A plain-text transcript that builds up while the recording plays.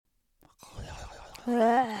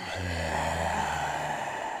I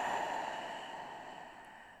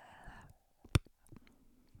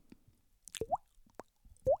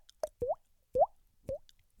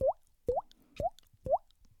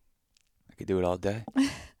could do it all day.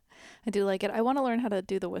 I do like it. I want to learn how to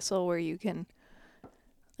do the whistle where you can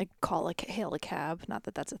like hail a cab. Not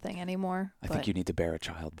that that's a thing anymore. I think you need to bear a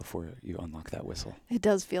child before you unlock that whistle. It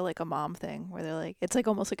does feel like a mom thing where they're like, it's like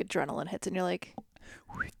almost like adrenaline hits and you're like,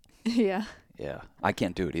 yeah. Yeah, I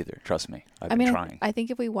can't do it either. Trust me. I've I been mean, trying. I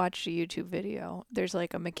think if we watched a YouTube video, there's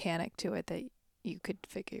like a mechanic to it that you could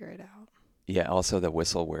figure it out. Yeah, also the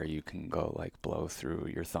whistle where you can go like blow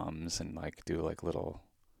through your thumbs and like do like little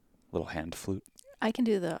hand flute. I can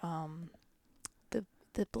do the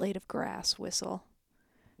blade of grass whistle.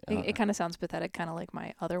 It kind of sounds pathetic, kind of like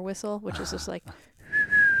my other whistle, which is just like,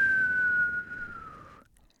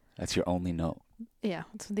 That's your only note. yeah,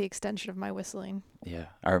 it's the extension of my whistling. Yeah,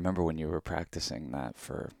 I remember when you were practicing that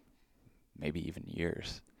for maybe even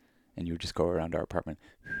years, and you would just go around our apartment.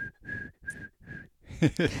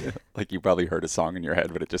 Like you probably heard a song in your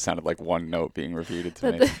head, but it just sounded like one note being repeated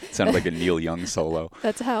to me. It sounded like a Neil Young solo.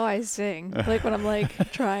 That's how I sing. Like when I'm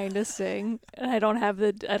like trying to sing, and I don't have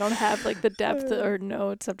like the depth or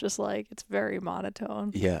notes. I'm just like, it's very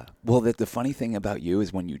monotone. Yeah. Well, the funny thing about you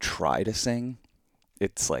is when you try to sing,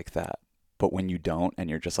 it's like that. But when you don't, and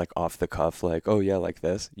you're just like off the cuff, like, oh yeah, like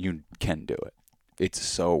this, you can do it. It's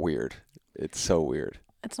so weird. It's so weird.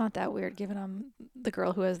 It's not that weird, given I'm the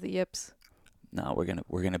girl who has the yips. No, we're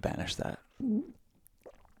gonna banish that.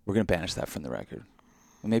 We're gonna banish that from the record.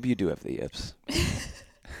 Well, maybe you do have the yips.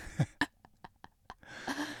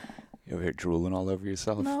 You over here drooling all over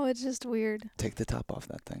yourself? No, it's just weird. Take the top off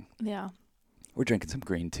that thing. Yeah. We're drinking some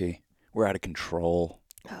green tea. We're out of control.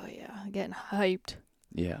 Oh yeah, getting hyped.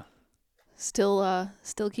 Yeah. Still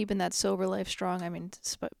keeping that sober life strong. I mean,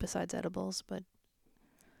 besides edibles, but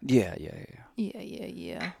Yeah.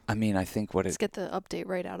 yeah. I mean, I think Let's get the update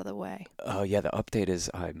right out of the way. Oh yeah, the update is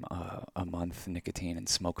I'm a month nicotine and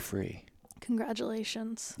smoke free.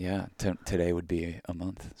 Congratulations. Yeah, today would be a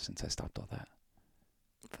month since I stopped all that.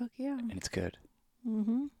 Fuck yeah. And it's good.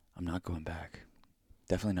 Mm-hmm. I'm not going back.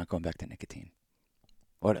 Definitely not going back to nicotine.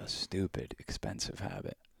 What a stupid, expensive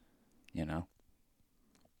habit. You know?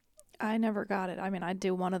 I never got it. I mean, I'd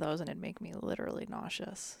do one of those and it'd make me literally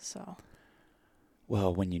nauseous. So.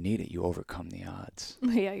 Well, when you need it, you overcome the odds.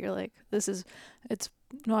 Yeah, you're like,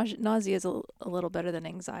 nausea is a little better than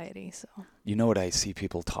anxiety. So. You know what I see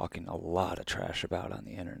people talking a lot of trash about on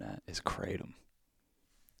the internet is kratom.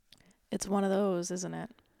 It's one of those, isn't it?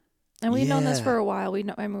 And we've known this for a while.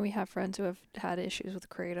 We have friends who have had issues with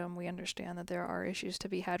kratom. We understand that there are issues to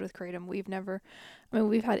be had with kratom. We've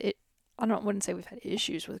had it. Wouldn't say we've had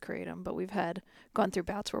issues with kratom, but we've gone through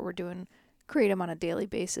bouts where we're doing kratom on a daily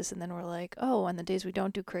basis, and then we're like, oh, on the days we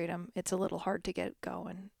don't do kratom, it's a little hard to get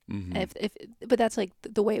going. Mm-hmm. But that's like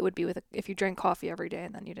the way it would be if you drank coffee every day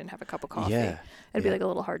and then you didn't have a cup of coffee. Yeah. It'd be like a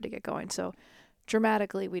little hard to get going. So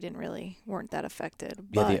dramatically, we weren't that affected.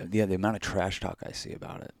 But the amount of trash talk I see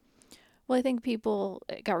about it. Well, I think people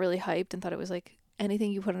got really hyped and thought it was like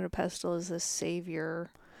anything you put on a pedestal is this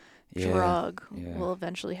savior drug will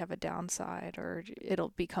eventually have a downside or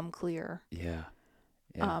it'll become clear. Yeah.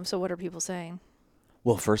 So what are people saying?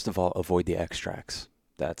 Well, first of all, avoid the extracts.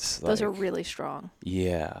 Those are really strong.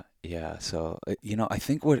 Yeah. So, I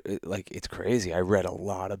think it's crazy. I read a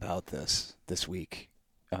lot about this week.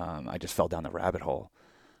 I just fell down the rabbit hole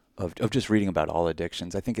of just reading about all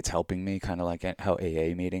addictions. I think it's helping me, kind of like how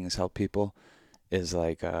AA meetings help people, is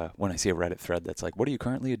like when I see a Reddit thread that's like, what are you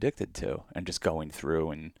currently addicted to? And just going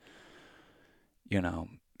through and,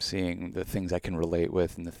 seeing the things I can relate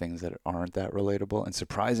with and the things that aren't that relatable. And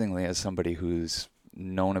surprisingly, as somebody who's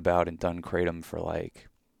known about and done kratom for like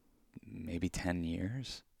maybe 10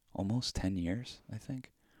 years, almost 10 years, I think,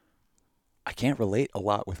 I can't relate a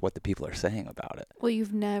lot with what the people are saying about it. Well,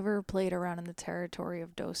 you've never played around in the territory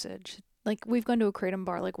of dosage. Like, we've gone to a kratom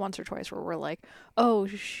bar like once or twice where we're like, oh,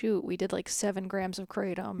 shoot, we did like 7 grams of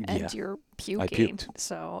kratom and you're puking. I puked.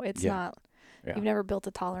 So it's not, you've never built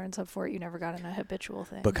a tolerance up for it. You never got in a habitual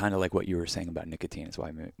thing. But kind of like what you were saying about nicotine is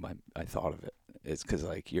why I thought of it. It's because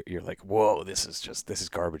like you're like, whoa, this is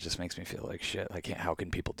garbage. This makes me feel like shit. Like, how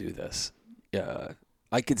can people do this? Yeah.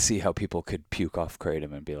 I could see how people could puke off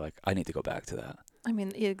kratom and be like, I need to go back to that. I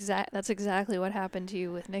mean, that's exactly what happened to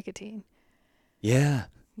you with nicotine. Yeah.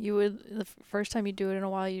 You would, the first time you do it in a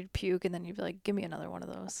while, you'd puke, and then you'd be like, give me another one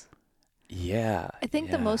of those. Yeah. I think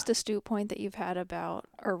the most astute point that you've had about,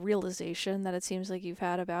 or realization that it seems like you've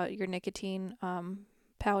had about your nicotine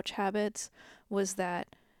pouch habits was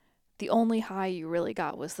that the only high you really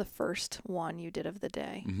got was the first one you did of the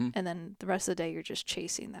day. Mm-hmm. And then the rest of the day, you're just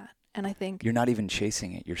chasing that. And I think, You're not even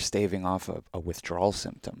chasing it. You're staving off a withdrawal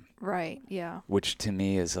symptom, right, yeah. which to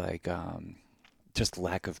me is like just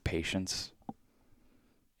lack of patience,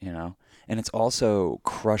 And it's also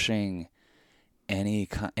crushing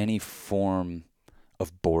any form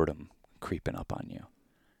of boredom creeping up on you.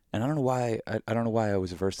 And I don't know why I don't know why I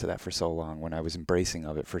was averse to that for so long when I was embracing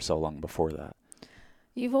of it for so long before that.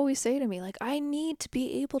 You've always say to me, like, I need to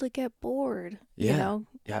be able to get bored, you Yeah. know?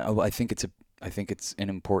 Yeah, I think it's an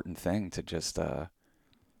important thing to just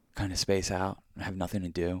kind of space out, have nothing to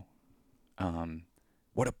do.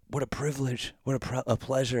 What a privilege, a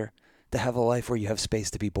pleasure to have a life where you have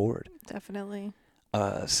space to be bored. Definitely.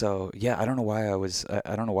 So yeah, I don't know why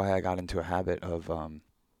I don't know why I got into a habit of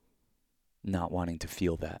not wanting to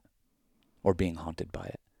feel that or being haunted by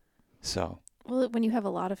it. So Well, when you have a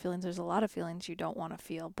lot of feelings, there's a lot of feelings you don't want to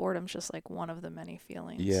feel. Boredom's just like one of the many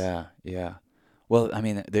feelings. yeah, yeah. Well, I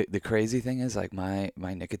mean, the crazy thing is like my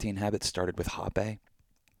nicotine habit started with Hoppe,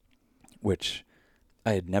 which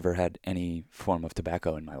I had never had any form of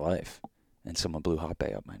tobacco in my life, and someone blew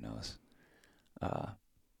Hoppe up my nose.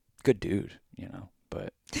 Good dude,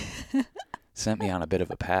 but sent me on a bit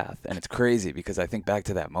of a path, and it's crazy because I think back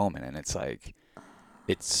to that moment, and it's like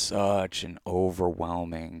it's such an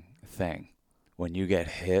overwhelming thing when you get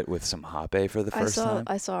hit with some Hoppe for the first time.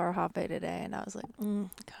 I saw our Hoppe today, and I was like,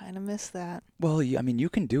 kind of miss that. Well, I mean, you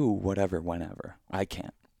can do whatever, whenever. I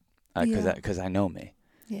can't, Yeah. because I know me.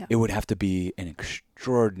 Yeah. It would have to be an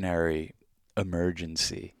extraordinary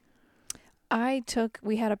emergency.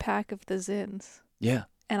 We had a pack of the Zins, Yeah.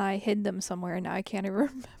 and I hid them somewhere, and now I can't even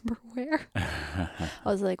remember where. I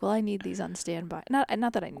was like, well, I need these on standby. Not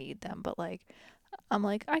that I need them, but like, I'm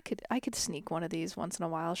like, I could sneak one of these once in a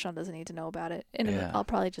while. Sean doesn't need to know about it, and Yeah. I'll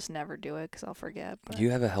probably just never do it because I'll forget. But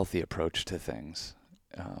You have a healthy approach to things,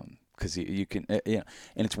 because you can, and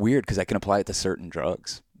it's weird because I can apply it to certain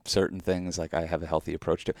drugs, certain things. Like I have a healthy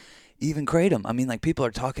approach to, even kratom. I mean, like people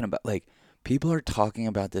are talking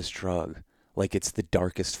about this drug like it's the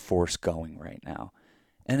darkest force going right now.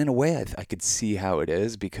 And in a way, I could see how it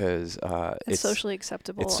is because it's socially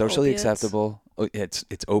acceptable. It's socially opiates. acceptable. It's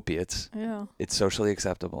opiates. Yeah. It's socially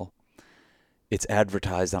acceptable. It's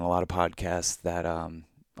advertised on a lot of podcasts that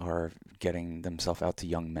are getting themselves out to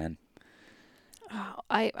young men.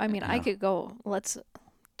 I mean, I could go.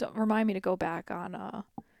 Don't remind me to go back on.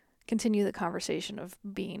 Continue the conversation of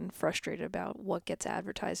being frustrated about what gets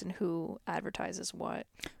advertised and who advertises what.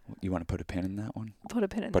 You want to put a pin in that one? Put a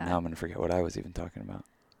pin in but that. But now I'm going to forget what I was even talking about.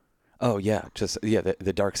 Oh yeah,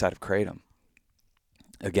 the dark side of kratom.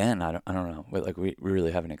 Again, I don't know. Like we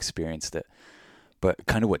really haven't experienced it. But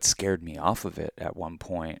kind of what scared me off of it at one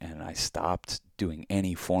point, and I stopped doing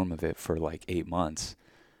any form of it for like 8 months,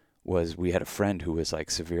 was we had a friend who was like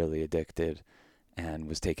severely addicted and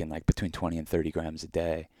was taking like between 20 and 30 grams a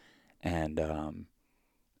day, and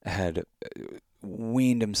had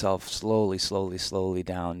weaned himself slowly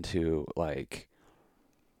down to like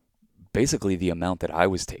basically the amount that I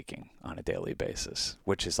was taking on a daily basis,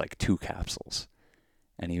 which is like 2 capsules.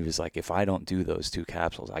 And he was like, if I don't do those 2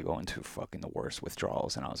 capsules, I go into fucking the worst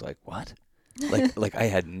withdrawals. And I was like, what? Like I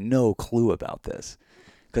had no clue about this.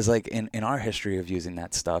 Because like in our history of using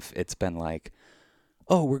that stuff, it's been like,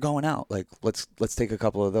 oh, we're going out. Like let's take a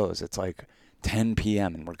couple of those. It's like 10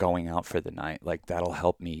 p.m. and we're going out for the night. Like that'll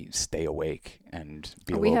help me stay awake and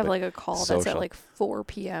be. We have bit like a call social. That's at like 4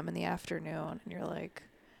 p.m. in the afternoon, and you're like,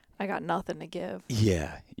 I got nothing to give.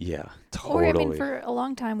 Yeah, totally. Or I mean, for a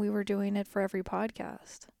long time we were doing it for every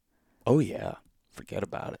podcast. Oh yeah, forget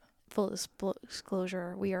about it. Full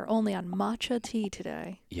disclosure, we are only on matcha tea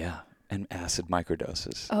today. Yeah, and acid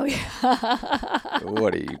microdoses. Oh yeah.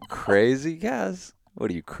 What are you, crazy, guys?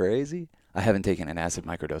 What are you, crazy? I haven't taken an acid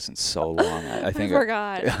microdose in so long. I think I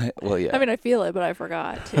forgot. Well, yeah. I mean, I feel it, but I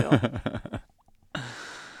forgot too.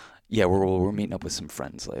 Yeah, we're meeting up with some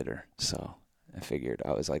friends later, so I figured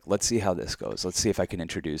I was like, let's see how this goes. Let's see if I can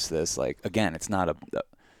introduce this. Like again, it's not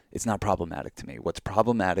problematic to me. What's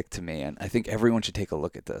problematic to me, and I think everyone should take a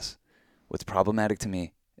look at this. What's problematic to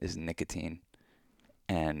me is nicotine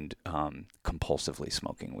and compulsively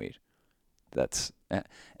smoking weed.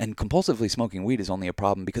 And compulsively smoking weed is only a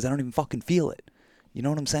problem because I don't even fucking feel it. You know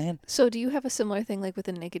what I'm saying? So do you have a similar thing like with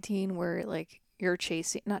the nicotine where like you're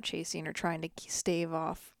not chasing or trying to stave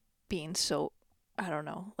off being so, I don't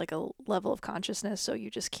know, like a level of consciousness, so you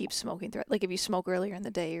just keep smoking through it? Like if you smoke earlier in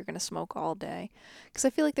the day, you're going to smoke all day. Because I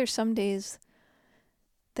feel like there's some days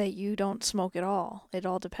that you don't smoke at all. It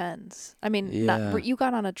all depends. I mean, Yeah. you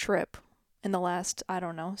got on a trip in the last, I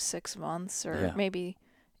don't know, 6 months or maybe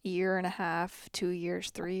year and a half, 2 years,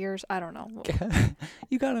 3 years. I don't know.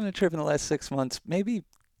 You got on a trip in the last 6 months, maybe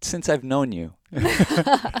since I've known you.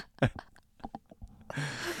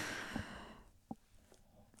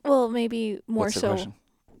 Well, maybe more What's the so. question?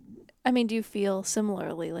 I mean, do you feel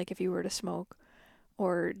similarly, like if you were to smoke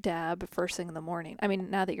or dab first thing in the morning? I mean,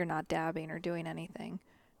 now that you're not dabbing or doing anything,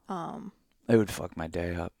 um, It would fuck my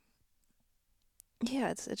day up. yeah,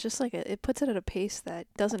 it's just like it puts it at a pace that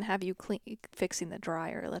doesn't have you fixing the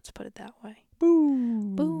dryer. Let's put it that way.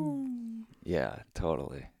 Boom. Boom. Yeah,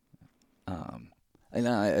 totally. Um, and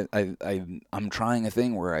I'm trying a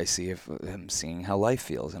thing where I'm seeing how life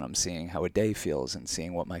feels, and I'm seeing how a day feels, and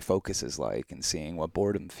seeing what my focus is like, and seeing what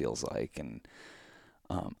boredom feels like, and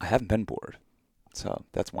I haven't been bored, so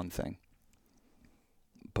that's one thing.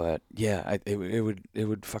 But yeah, it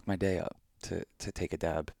would fuck my day up to take a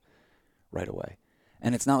dab right away.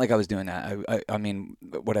 And it's not like I was doing that. I mean,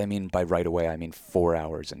 what I mean by right away, I mean 4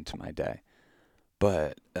 hours into my day.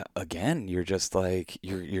 But again, you're just like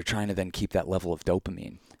you're trying to then keep that level of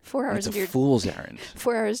dopamine. Four And hours it's a into your fool's errand.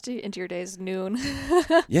 4 hours into your day is noon.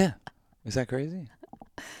 Yeah. Is that crazy?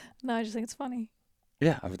 No, I just think it's funny.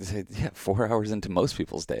 Yeah, I would say, yeah, 4 hours into most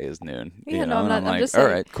people's day is noon. Yeah, no, I'm And I'm not. I'm like, just all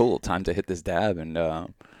saying. right, cool, time to hit this dab and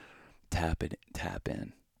tap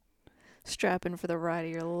in. Strapping for the ride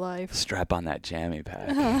of your life. Strap on that jammy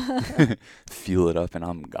pack. Fuel it up and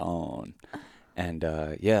I'm gone. And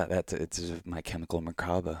yeah, it's just my chemical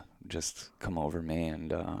macabre just come over me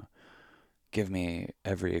and give me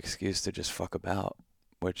every excuse to just fuck about,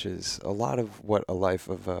 which is a lot of what a life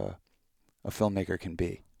of a filmmaker can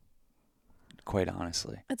be, quite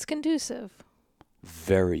honestly. It's conducive.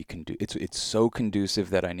 Very it's so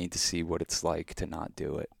conducive that I need to see what it's like to not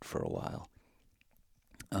do it for a while.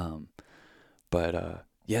 Um, but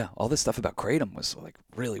yeah, all this stuff about kratom was like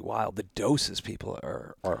really wild. The doses people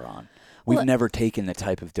are on. We've Well, never taken the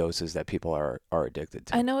type of doses that people are addicted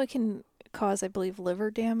I to. know it can cause, I believe,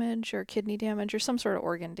 liver damage or kidney damage or some sort of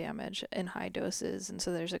organ damage in high doses, and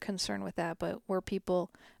so there's a concern with that. But where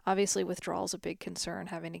people, obviously, withdrawal is a big concern,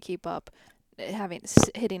 having to keep up,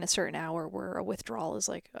 hitting a certain hour where a withdrawal is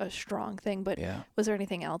like a strong thing. But Yeah. was there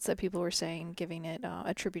anything else that people were saying, giving it,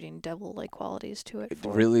 attributing devil-like qualities to it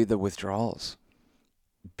for? Really, the withdrawals.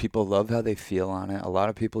 People love how they feel on it. A lot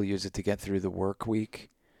of people use it to get through the work week.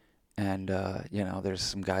 And, there's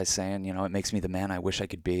some guys saying, it makes me the man I wish I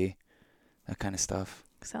could be. That kind of stuff.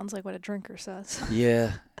 Sounds like what a drinker says.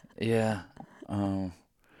 Yeah, yeah. Um,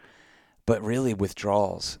 but really,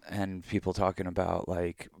 withdrawals and people talking about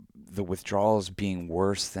like the withdrawals being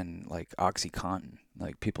worse than like OxyContin.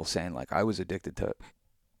 Like people saying like I was addicted to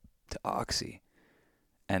Oxy,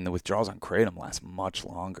 and the withdrawals on kratom last much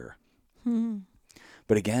longer.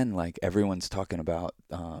 But again, like everyone's talking about,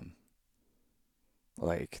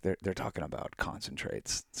 like they're talking about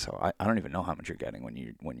concentrates. So I don't even know how much you're getting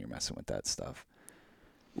when you're messing with that stuff.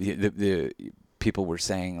 The people were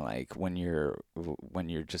saying like when you're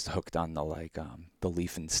just hooked on the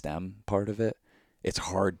leaf and stem part of it, it's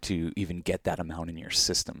hard to even get that amount in your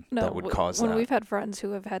system No, that would cause when that. we've had friends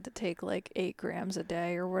who have had to take like 8 grams a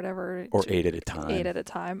day or whatever, Or 8 at a eight time. at a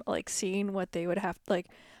time, like seeing what they would have, like,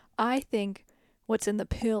 I think what's in the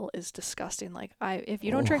pill is disgusting. Like, if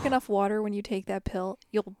you don't drink Oh, enough water when you take that pill,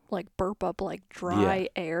 you'll like burp up like yeah, dry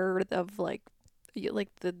air of like, like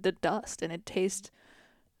the dust, and it tastes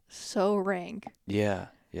so rank. yeah,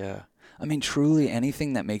 yeah. I mean, truly,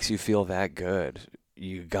 anything that makes you feel that good,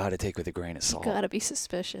 you got to take with a grain of You salt. gotta be You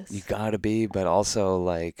suspicious. got to be, but also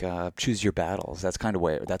like choose your battles.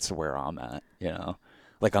 That's where I'm at.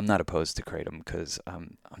 Like I'm not opposed to kratom because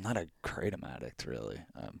I'm not a kratom addict really.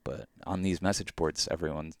 But on these message boards,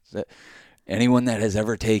 anyone that has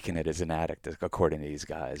ever taken it is an addict, according to these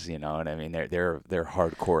guys. You know what I mean? They're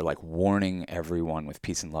hardcore, like warning everyone with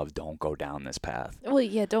peace and love, don't go down this path. Well,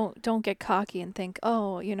 yeah, don't get cocky and think,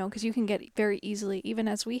 oh, because you can get very easily, even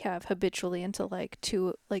as we have habitually, into like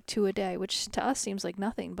two a day, which to us seems like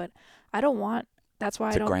nothing, but I don't want. That's why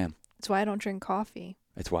It's I a don't. gram. That's why I don't drink coffee,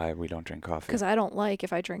 It's why we don't drink coffee. because I don't like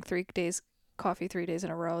if I drink 3 days coffee 3 days in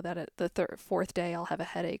a row that the fourth day I'll have a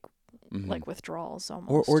headache, Hmm. like withdrawals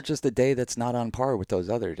Or almost. just a day that's not on par with those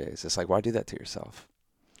other days. It's like, why do that to yourself?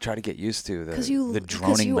 Try to get used to the Because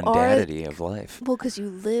droning you are, mundanity of life. well, because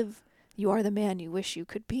you are the man you wish you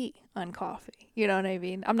could be on coffee. You know what I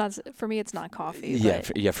mean? I'm not. For me, it's not coffee, Yeah,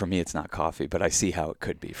 but for me it's not coffee, but I see how it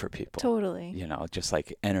could be for people. totally. Just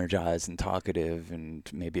like energized and talkative, and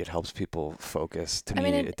maybe it helps people focus. To I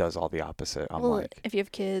me, mean, it does all the opposite. I'm well, like, if you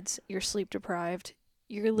have kids, you're sleep deprived.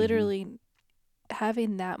 You're hmm literally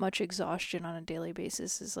having that much exhaustion on a daily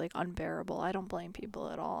basis is like unbearable. I don't blame people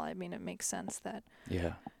at all. I mean, it makes sense that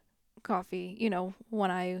yeah, coffee,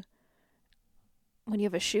 when you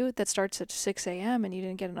have a shoot that starts at 6 a.m. and you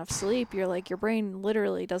didn't get enough sleep, you're like, your brain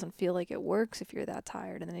literally doesn't feel like it works if you're that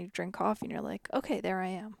tired. And then you drink coffee and you're like, okay, there I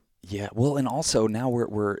am. Yeah. Well, and also now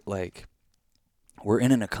we're like, we're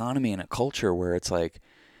in an economy and a culture where it's like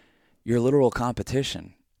your literal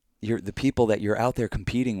competition. The people that you're out there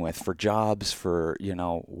competing with for jobs, for,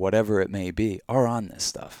 whatever it may be, are on this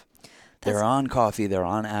stuff. They're on coffee, they're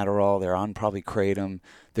on Adderall, they're on probably Kratom.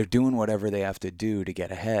 They're doing whatever they have to do to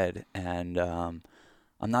get ahead. And I'm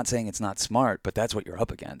not saying it's not smart, but that's what you're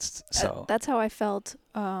up against. So that's how I felt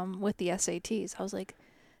with the SATs. I was like,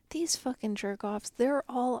 these fucking jerk-offs, they're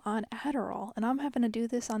all on Adderall, and I'm having to do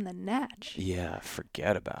this on the Natch. yeah,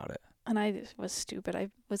 forget about it. And I was stupid. I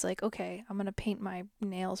was like, okay, I'm going to paint my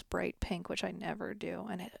nails bright pink, which I never do.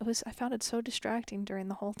 And I found it so distracting during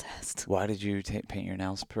the whole test. Why did you paint your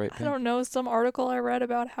nails bright pink? I don't know, some article I read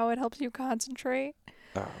about how it helps you concentrate.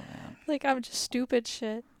 Oh, man. Like, I'm just stupid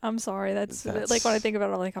shit. I'm sorry. That's like, when I think about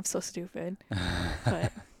it, I'm like, I'm so stupid.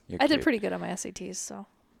 But I did pretty good on my SATs, so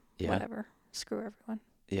whatever. Screw everyone.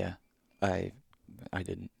 Yeah. I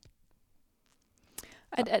didn't.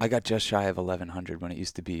 I got just shy of 1100 when it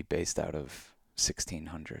used to be based out of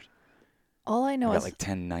 1600. All I know I got is like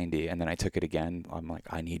 1090, and then I took it again. I'm like,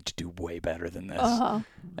 I need to do way better than this. Uh-huh.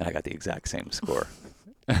 And I got the exact same score.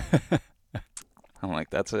 I'm like,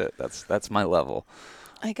 that's it. That's my level.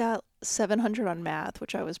 I got 700 on math,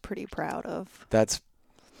 which I was pretty proud of. That's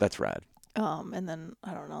rad. And then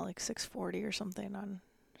I don't know, like 640 or something on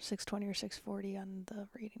 620 or 640 on the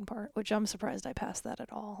reading part, which I'm surprised I passed that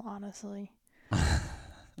at all, honestly.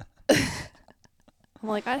 I'm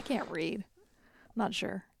like, I can't read. Not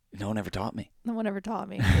sure. No one ever taught me. No one ever taught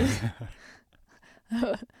me.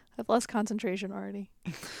 I've lost concentration already.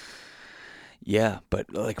 Yeah,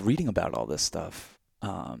 but like reading about all this stuff,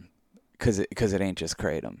 because it ain't just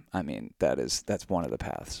kratom. I mean, that's one of the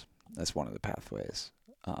paths. That's one of the pathways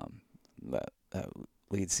that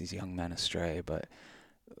leads these young men astray. But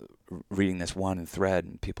reading this one thread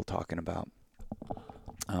and people talking about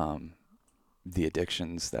the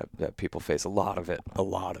addictions that people face, a lot of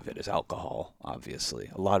it is alcohol,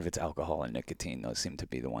 obviously. A lot of it's alcohol and nicotine. Those seem to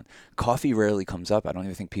be the one. Coffee rarely comes up. I don't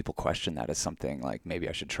even think people question that as something like maybe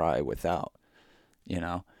I should try without,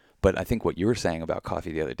 But I think what you were saying about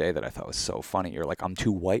coffee the other day that I thought was so funny, you're like, I'm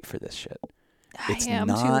too white for this shit. I am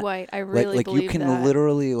too white. I really like believe you can that.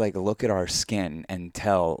 literally like look at our skin and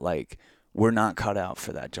tell like we're not cut out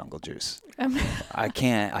for that jungle juice. I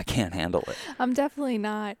can't handle it. I'm definitely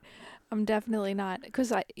not.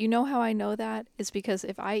 Because you know how I know that is because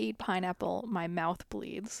if I eat pineapple, my mouth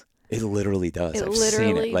bleeds. It literally does. I've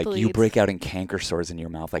seen it. Like bleeds. You break out in canker sores in your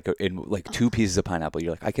mouth. Like in like 2 pieces of pineapple,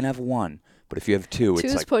 you're like, I can have 1, but if you have 2,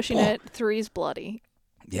 it's like pushing it, 3's bloody.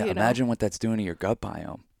 Yeah, imagine what that's doing to your gut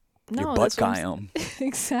biome. No, your butt biome.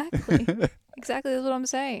 Exactly. Exactly, that's what I'm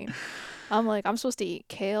saying. I'm like, I'm supposed to eat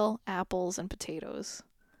kale, apples, and potatoes.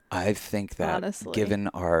 I think that honestly, given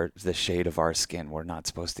the shade of our skin, we're not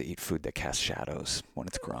supposed to eat food that casts shadows when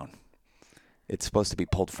it's grown. It's supposed to be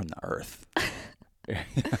pulled from the earth.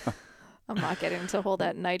 I'm not getting to hold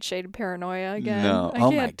that nightshade paranoia again. No. I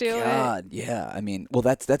can't do it. Oh my God. Yeah. I mean, well,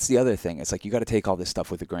 that's the other thing. It's like you got to take all this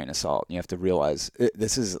stuff with a grain of salt. You have to realize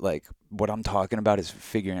this is like what I'm talking about is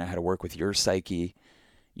figuring out how to work with your psyche,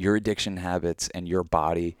 your addiction habits, and your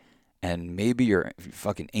body, and maybe your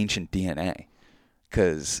fucking ancient DNA.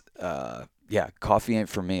 Because, coffee ain't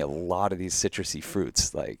for me. A lot of these citrusy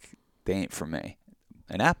fruits, like, they ain't for me.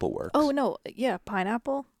 An apple works. Oh, no. Yeah,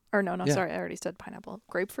 pineapple. Or no, sorry. I already said pineapple.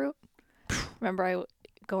 Grapefruit. Remember, I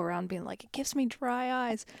go around being like, it gives me dry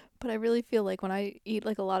eyes. But I really feel like when I eat,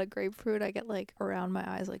 like, a lot of grapefruit, I get, like, around my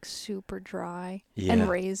eyes, like, super dry. Yeah. And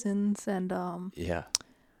raisins and, yeah.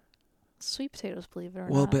 Sweet potatoes, believe it or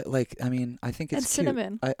not. Well, but like, I mean, I think it's and cute.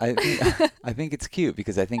 cinnamon. I think it's cute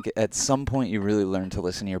because I think at some point you really learn to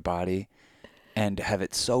listen to your body and have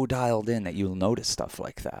it so dialed in that you'll notice stuff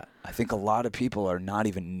like that. I think a lot of people are not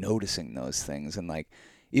even noticing those things. And like,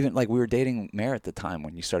 even like we were dating Mare at the time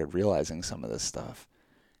when you started realizing some of this stuff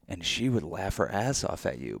and she would laugh her ass off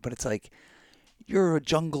at you. But it's like, you're a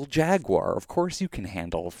jungle jaguar. Of course you can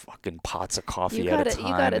handle fucking pots of coffee at a time.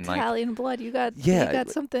 You got Italian blood. You got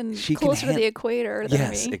something closer to the equator than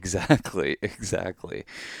me. Yes, exactly.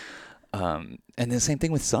 And the same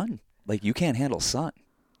thing with sun. Like you can't handle sun.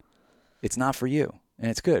 It's not for you. And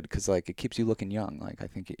it's good because like it keeps you looking young. Like I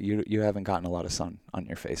think you haven't gotten a lot of sun on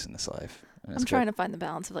your face in this life. I'm trying to find the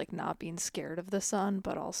balance of like not being scared of the sun,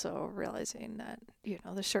 but also realizing that,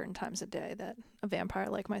 there's certain times a day that a vampire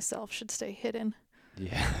like myself should stay hidden.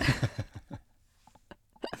 Yeah.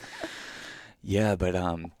 Yeah, but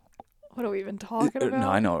What are we even talking No, I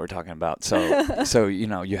about? know what we're talking about. So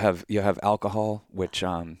you have alcohol, which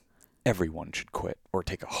everyone should quit or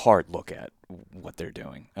take a hard look at what they're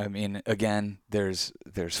doing. I mean, again, there is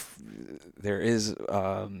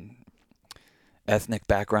ethnic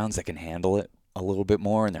backgrounds that can handle it a little bit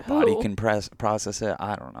more, and their body Who? can process it.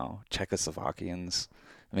 I don't know, Czechoslovakians,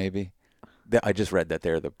 maybe. I just read that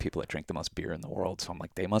they're the people that drink the most beer in the world, so I'm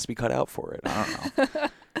like, they must be cut out for it. I don't know.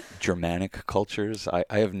 Germanic cultures, I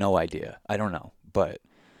have no idea. I don't know, but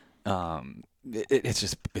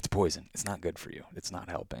it's poison. It's not good for you. It's not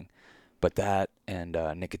helping. But that and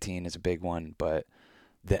nicotine is a big one. But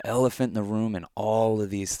the elephant in the room and all of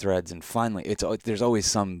these threads, and finally, there's always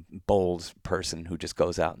some bold person who just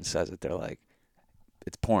goes out and says it. They're like,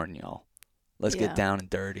 it's porn, y'all. Let's get Yeah. down and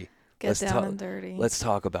dirty. Get Let's down talk. and dirty. Let's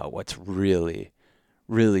talk about what's really,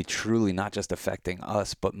 really, truly not just affecting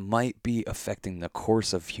us, but might be affecting the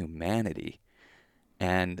course of humanity.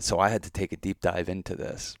 And so I had to take a deep dive into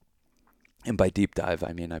this. And by deep dive,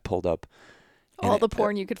 I mean I pulled up and All the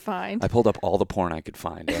porn you could find. I pulled up all the porn I could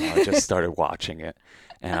find, and I just started watching it.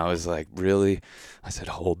 And I was like, really? I said,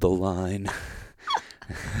 hold the line.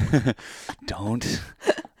 Don't.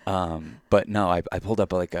 But no, I pulled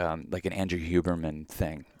up like an Andrew Huberman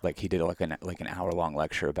thing. Like he did like an hour-long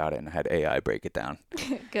lecture about it and had AI break it down.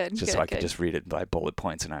 Good. Just good, so I could good. just read it by bullet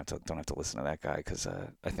points, and don't have to listen to that guy because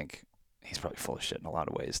I think he's probably full of shit in a lot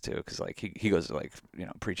of ways too. Because like he goes like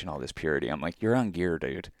preaching all this purity. I'm like, you're on gear,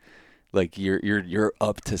 dude. Like you're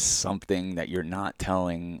up to something that you're not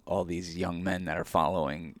telling all these young men that are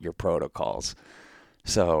following your protocols.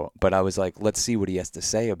 So, but I was like, let's see what he has to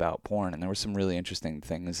say about porn, and there were some really interesting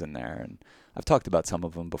things in there, and I've talked about some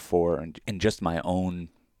of them before, and just my own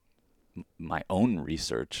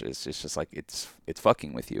research is just like it's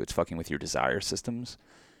fucking with you. It's fucking with your desire systems,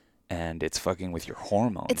 and it's fucking with your It's like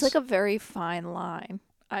hormones. a very fine line,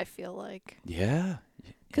 I feel like. Yeah,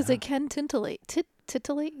 Because yeah, it can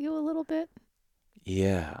titillate you a little bit.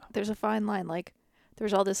 yeah, There's a fine line. Like,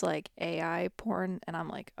 there's all this, like, AI porn, and I'm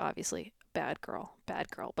like, obviously, bad girl, bad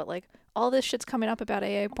girl. But, like, all this shit's coming up about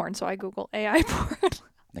AI porn, so I Google AI porn.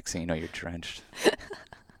 Next thing you know, you're drenched.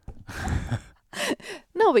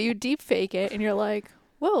 No, but you deep fake it, and you're like,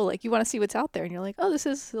 whoa, like, you want to see what's out there, and you're like, oh, this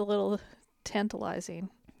is a little tantalizing.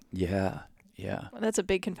 Yeah, yeah. That's a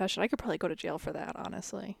big confession. I could probably go to jail for that,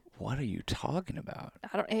 honestly. What are you talking about?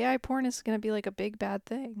 AI porn is going to be like a big bad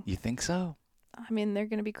thing. You think so? I mean, they're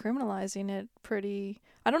going to be criminalizing it pretty.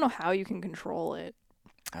 I don't know how you can control it.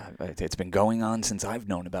 It's been going on since I've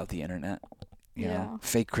known about the internet. Yeah.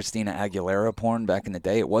 Fake Christina Aguilera porn back in the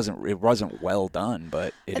day. It wasn't well done,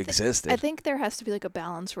 but it I existed. think there has to be like a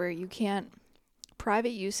balance where you can't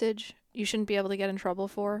private usage. You shouldn't be able to get in trouble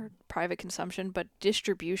for private consumption, but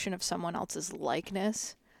distribution of someone else's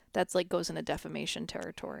likeness, that's like goes into defamation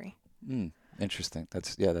territory. Interesting.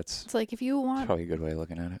 That's It's like if you want probably a good way of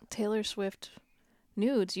looking at it. Taylor Swift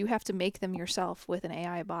nudes, you have to make them yourself with an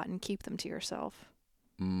AI bot and keep them to yourself.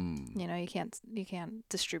 Mm, You can't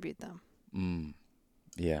distribute them.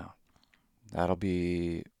 yeah, that'll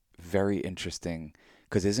be very interesting.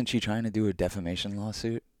 Because isn't she trying to do a defamation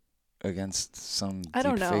lawsuit against some I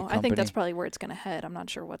don't deep fake know. I think that's company? probably where it's going to head. I'm not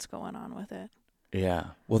sure what's going on with it. Yeah.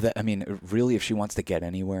 Well, that I mean, really, if she wants to get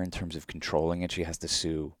anywhere in terms of controlling it, she has to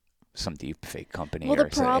sue some deep fake company Well, the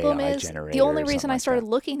or some problem AI is generator the only or reason something I like started that.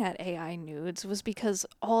 looking at AI nudes was because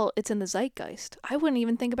all it's in the zeitgeist. I wouldn't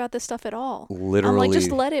even think about this stuff at all. I'm like, just Literally,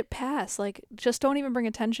 let it pass. Like, just don't even bring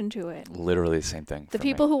attention to it. literally the same thing The for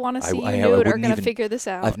me. people who want to I, see I, you I nude are wouldn't gonna even. figure this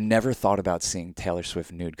I've out. never thought about seeing Taylor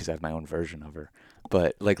Swift nude because I have my own version of her.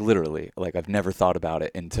 But like literally, like I've never thought about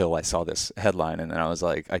it until I saw this headline, and then I was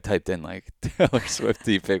like, I typed in like Taylor Swift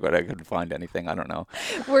deepfake, but I couldn't find anything. I don't know.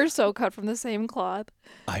 We're so cut from the same cloth.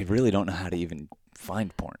 I really don't know how to even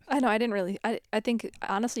find porn. I know. I didn't really. I think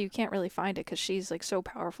honestly, you can't really find it because she's like so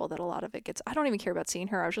powerful that a lot of it gets. I don't even care about seeing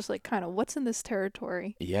her. I was just like, kind of, what's in this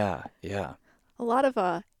territory? Yeah, yeah. A lot of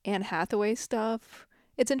Anne Hathaway stuff.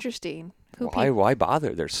 It's interesting. Why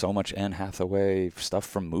bother? There's so much Anne Hathaway stuff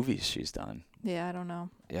from movies she's done. Yeah, I don't know.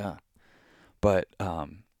 Yeah. But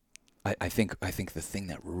I think the thing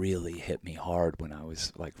that really hit me hard when I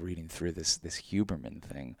was like reading through this Huberman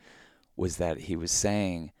thing was that he was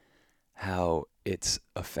saying how it's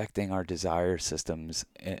affecting our desire systems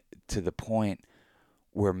to the point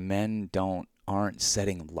where men aren't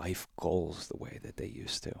setting life goals the way that they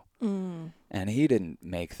used to. And he didn't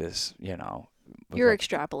make this, with You're like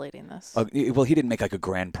extrapolating this. well, he didn't make like a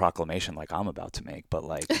grand proclamation like I'm about to make, but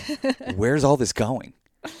like where's all this going?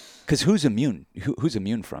 Because who's immune? Who's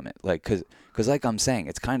immune from it? Like, because like I'm saying,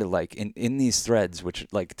 it's kind of like in these threads, which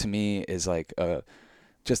like to me is like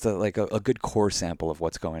just a good core sample of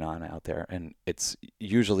what's going on out there, and it's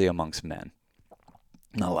usually amongst men.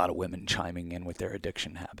 Not a lot of women chiming in with their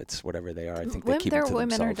addiction habits, whatever they are. I think they keep it to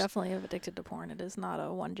women are themselves. definitely addicted to porn. It is not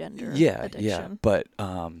a one gender Yeah, yeah, addiction. but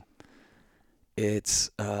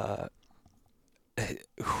it's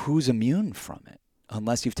who's immune from it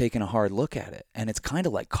unless you've taken a hard look at it. And it's kind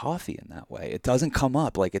of like coffee in that way. It doesn't come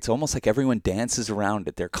up. Like, it's almost like everyone dances around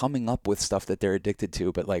it. They're coming up with stuff that they're addicted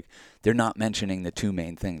to, but like they're not mentioning the two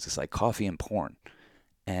main things. It's like coffee and porn.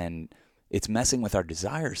 And it's messing with our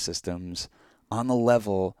desire systems on the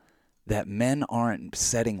level that men aren't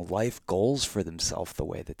setting life goals for themselves the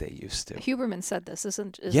way that they used to. Huberman said this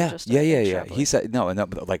isn't Yeah, just yeah. He said no,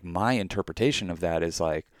 but like my interpretation of that is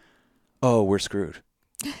like, oh, we're screwed.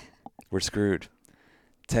 We're screwed.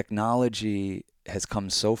 Technology has come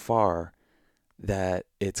so far that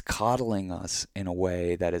it's coddling us in a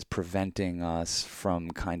way that is preventing us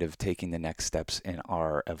from kind of taking the next steps in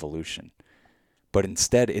our evolution. But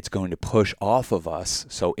instead, it's going to push off of us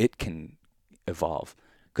so it can evolve.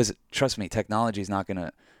 Because trust me, technology is not going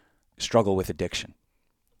to struggle with addiction.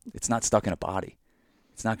 It's not stuck in a body.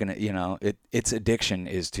 It's not going to, its addiction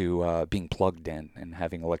is to being plugged in and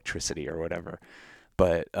having electricity or whatever.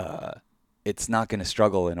 But it's not going to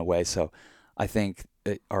struggle in a way. So I think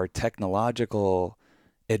our technological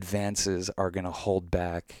advances are going to hold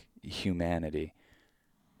back humanity.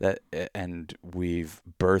 And we've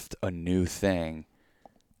birthed a new thing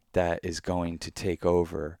that is going to take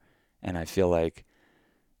over. And I feel like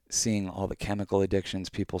seeing all the chemical addictions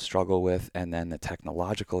people struggle with, and then the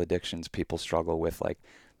technological addictions people struggle with, like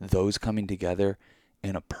those coming together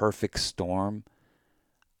in a perfect storm,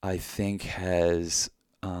 I think has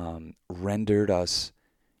rendered us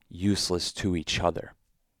useless to each other.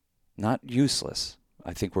 Not useless.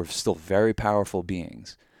 I think we're still very powerful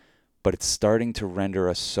beings, but it's starting to render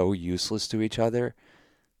us so useless to each other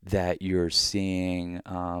that you're seeing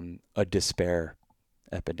a despair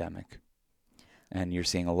epidemic, and you're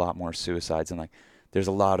seeing a lot more suicides. And like, there's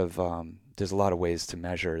a lot of ways to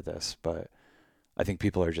measure this, but I think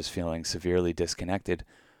people are just feeling severely disconnected,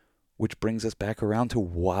 which brings us back around to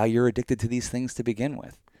why you're addicted to these things to begin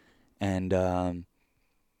with. And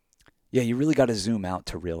yeah, you really got to zoom out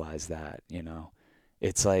to realize that.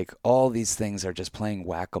 It's like all these things are just playing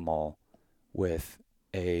whack-a-mole with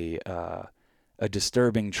a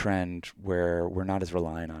disturbing trend where we're not as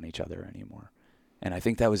reliant on each other anymore. And I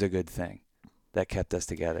think that was a good thing that kept us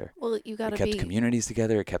together. Well, you got It to kept be communities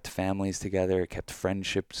together. It kept families together. It kept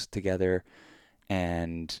friendships together.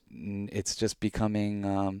 And it's just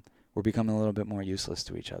becoming, we're becoming a little bit more useless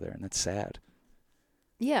to each other. And that's sad.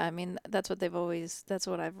 Yeah, I mean, that's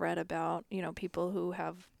what I've read about, people who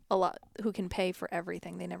have a lot, who can pay for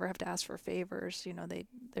everything. They never have to ask for favors.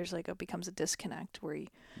 There's like becomes a disconnect where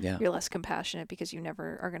Yeah. you're less compassionate because you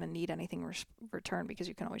never are going to need anything return, because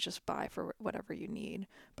you can always just buy for whatever you need,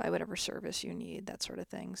 buy whatever service you need, that sort of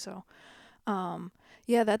thing. So,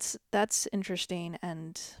 yeah, that's interesting.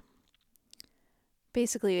 And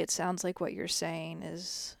basically it sounds like what you're saying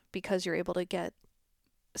is because you're able to get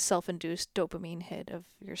self-induced dopamine hit of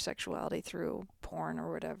your sexuality through porn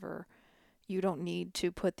or whatever, you don't need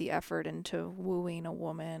to put the effort into wooing a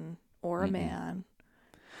woman or a Mm-mm. man.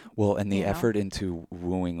 Well, and the effort into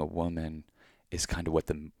wooing a woman is kind of what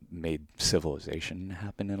made civilization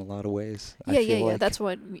happen in a lot of ways. Yeah, I feel yeah. like. That's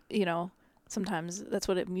what, sometimes that's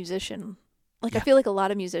what a musician, like, I Yeah. feel like a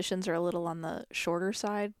lot of musicians are a little on the shorter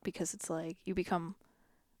side because it's like you become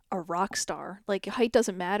a rock star. Like, height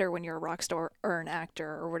doesn't matter when you're a rock star or an actor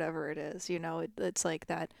or whatever it is. It's like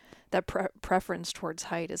that preference towards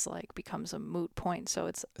height is like becomes a moot point. So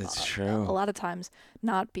it's It's a true. lot of times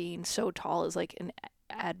not being so tall is like an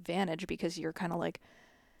advantage, because you're kind of like,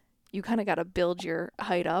 you kind of got to build your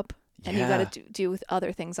height up, and you got Yeah. to do with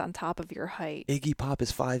other things on top of your height. Iggy Pop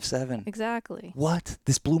is 5'7". Exactly. What?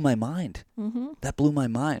 This blew my mind. Mm-hmm. That blew my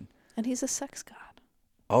mind. And he's a sex god.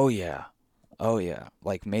 Oh yeah. Oh yeah.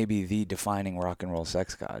 Like maybe the defining rock and roll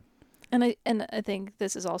sex god. And I think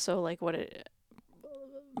this is also like what it,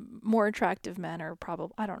 more attractive men are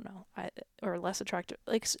probably, I don't know, or less attractive.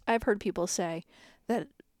 Like, I've heard people say that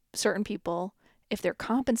certain people, if they're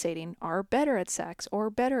compensating, are better at sex or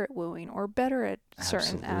better at wooing or better at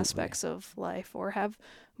certain Absolutely. aspects of life, or have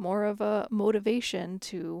more of a motivation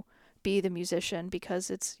to be the musician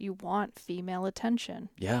because you want female attention.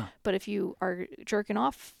 Yeah. But if you are jerking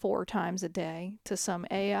off 4 times a day to some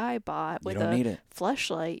AI bot You with don't a need it.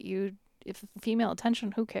 fleshlight, if female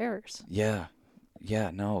attention, who cares? Yeah.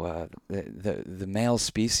 Yeah, no, the male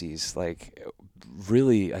species, like,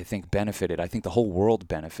 really, I think, benefited. I think the whole world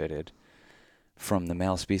benefited from the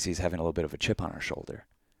male species having a little bit of a chip on our shoulder.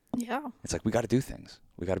 Yeah. It's like we got to do things.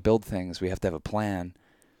 We got to build things. We have to have a plan.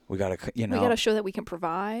 We got to, We got to show that we can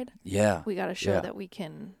provide. Yeah. We got to show that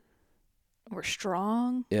we're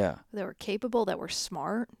strong, Yeah. that we're capable, that we're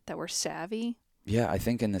smart, that we're savvy. Yeah, I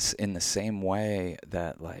think in the same way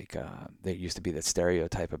that there used to be that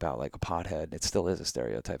stereotype about like a pothead. It still is a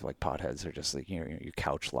stereotype. Like potheads are just like you're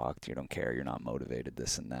couch locked. You don't care. You're not motivated.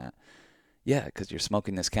 This and that. Yeah, because you're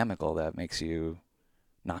smoking this chemical that makes you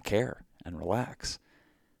not care and relax.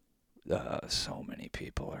 So many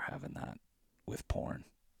people are having that with porn,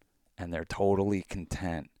 and they're totally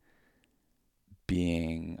content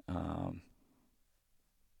being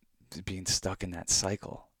being stuck in that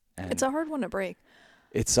cycle. And It's a hard one to break.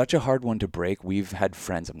 it's such a hard one to break. We've had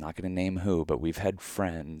friends, I'm not going to name who, but we've had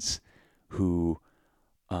friends who,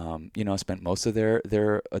 spent most of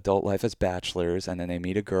their adult life as bachelors, and then they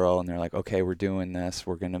meet a girl and they're like, okay, we're doing this.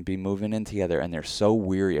 We're going to be moving in together. And they're so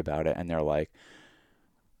weary about it. And they're like,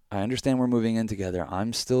 I understand we're moving in together.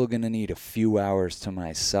 I'm still going to need a few hours to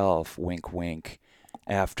myself, wink, wink,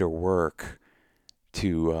 after work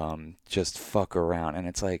to just fuck around. And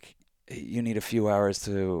it's like, you need a few hours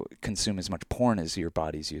to consume as much porn as your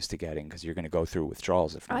body's used to getting because you're going to go through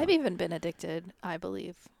withdrawals if not. I've even been addicted, I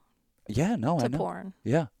believe, Yeah, no, I to know. porn.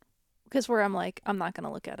 Yeah. Because where I'm like, I'm not going to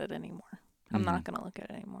look at it anymore. I'm Mhm. not going to look at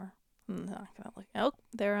it anymore. I'm not going to look. Oh,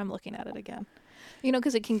 there I'm looking at it again.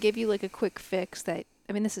 Because it can give you like a quick fix that,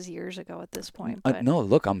 I mean, this is years ago at this point. But No,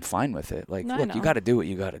 look, I'm fine with it. Like, No, I look, you know. got to do what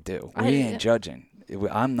you got to do. We ain't judging.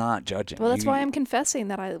 I'm not judging. Well, that's why I'm confessing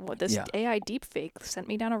that this Yeah. AI deepfake sent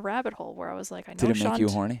me down a rabbit hole where I was like, I know Did it make you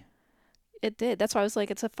horny? It did. That's why I was like,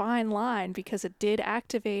 it's a fine line because it did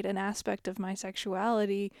activate an aspect of my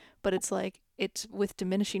sexuality, but it's like it's with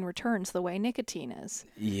diminishing returns the way nicotine is.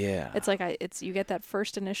 Yeah. It's like you get that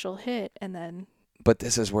first initial hit and then. But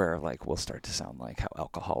this is where like we'll start to sound like how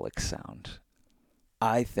alcoholics sound.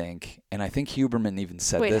 I think, and I think Huberman even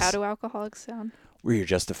said Wait, this. how do alcoholics sound? Where you're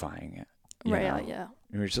justifying it. Right. know? Yeah.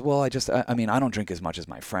 You're just, well, I mean, I don't drink as much as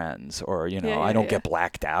my friends, or Yeah, I don't yeah. get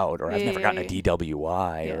blacked out, or I've never gotten a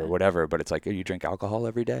DWI Yeah. or whatever. But it's like, oh, you drink alcohol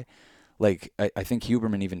every day. Like I think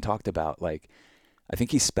Huberman even talked about like, I think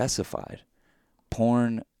he specified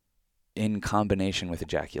porn in combination with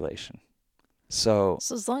ejaculation. So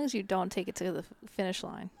as long as you don't take it to the finish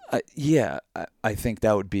line. yeah, I think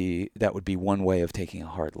that would be one way of taking a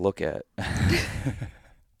hard look at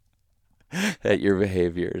at your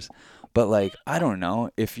behaviors. But like, I don't know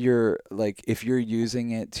if you're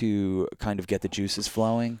using it to kind of get the juices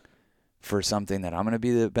flowing for something that I'm going to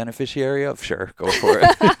be the beneficiary of, sure, go for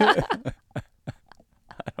it. I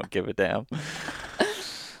don't give a damn.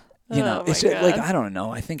 It's just, like, I don't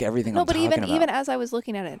know. I think everything I'm talking about. Even as I was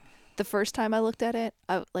looking at it, the first time I looked at it,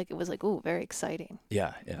 it was like, ooh, very exciting.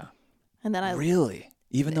 Yeah, yeah. And then really,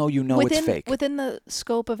 even though it's fake. Within the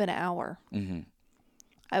scope of an hour. Mm-hmm.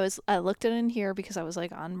 I looked at it in here because I was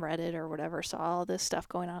like on Reddit or whatever, saw all this stuff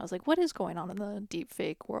going on. I was like, what is going on in the deep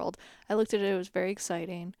fake world? I looked at it, it was very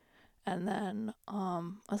exciting. And then I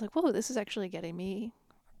was like, whoa, this is actually getting me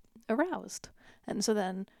aroused. And so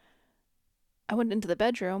then I went into the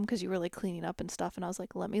bedroom because you were like cleaning up and stuff. And I was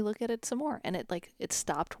like, let me look at it some more. And it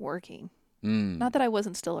stopped working. Not that I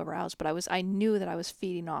wasn't still aroused, but I knew that I was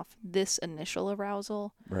feeding off this initial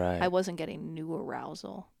arousal. Right. I wasn't getting new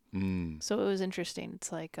arousal. So it was interesting.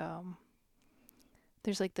 It's like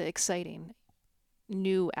there's like the exciting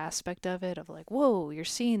new aspect of it of like, whoa, you're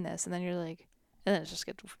seeing this, and then you're like, and then it just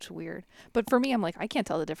gets weird. But for me, I'm like, I can't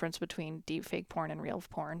tell the difference between deep fake porn and real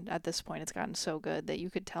porn at this point. It's gotten so good that you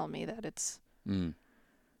could tell me that it's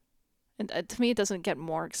and to me it doesn't get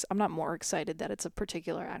more I'm not more excited that it's a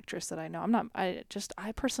particular actress that I know. I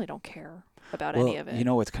personally don't care about any of it. You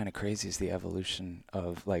know what's kind of crazy is the evolution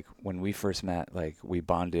of like when we first met, like we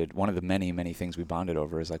bonded. One of the many, many things we bonded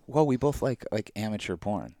over is like, well, we both like amateur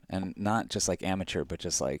porn, and not just like amateur, but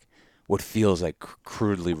just like what feels like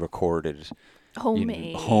crudely recorded,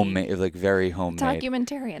 homemade, like very homemade.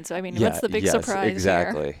 Documentarian. So I mean, what's the big surprise?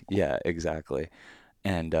 Exactly. Here? Yeah, exactly.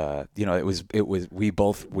 And it was we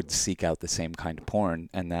both would seek out the same kind of porn,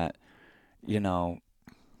 and that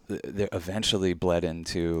there eventually bled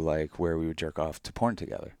into like where we would jerk off to porn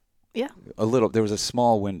together. Yeah. There was a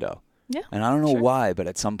small window. Yeah. And I don't know why, but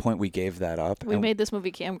at some point we gave that up. We made this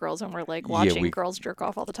movie Cam Girls, and we're like watching girls jerk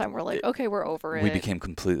off all the time. We're like, okay, we're over it. We became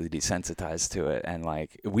completely desensitized to it, and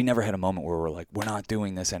like we never had a moment where we're like, we're not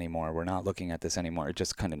doing this anymore. We're not looking at this anymore. It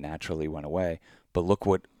just kind of naturally went away. But look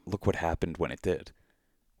what happened when it did.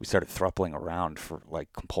 We started thruppling around for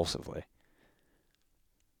like compulsively.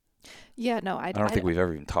 Yeah, no, I don't think we've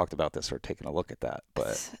ever even talked about this or taken a look at that,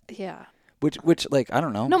 but yeah. which like, I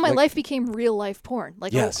don't know. No, my like, life became real life porn.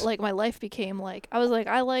 Like, yes. like my life became like, I was like,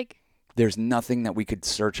 I like. There's nothing that we could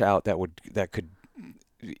search out that could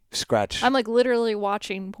scratch. I'm like literally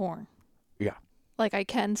watching porn. Yeah. Like I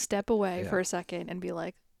can step away Yeah. for a second and be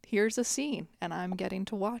like, here's a scene, and I'm getting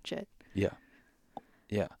to watch it. Yeah.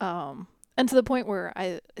 Yeah. And to the point where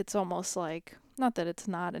it's almost like, not that it's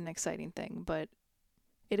not an exciting thing, but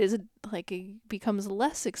it is like it becomes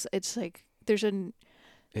less. It's like there's an.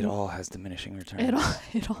 It all has diminishing returns.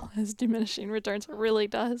 It all has diminishing returns. It really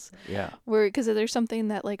does. Yeah. Where because there's something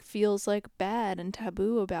that like feels like bad and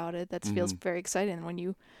taboo about it that feels very exciting. And when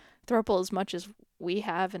you throuple as much as we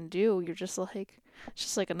have and do, you're just like, it's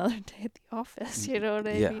just like another day at the office. You know what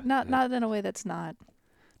I mean? Not in a way that's not.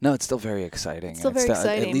 No, it's still very exciting. It's still very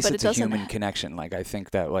exciting, at least but it's a human connection. Like I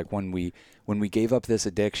think that like when we gave up this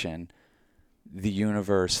addiction, the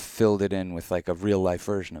universe filled it in with like a real life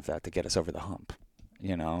version of that to get us over the hump.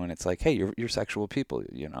 You know, and it's like, hey, you're sexual people.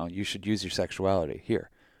 You know, you should use your sexuality here.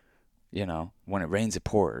 You know, when it rains, it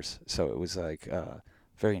pours. So it was like a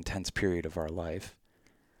very intense period of our life.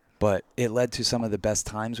 But it led to some of the best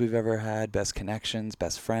times we've ever had, best connections,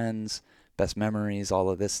 best friends, best memories, all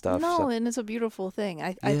of this stuff. No, and it's a beautiful thing.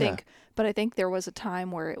 I think, but I think there was a time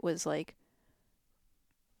where it was like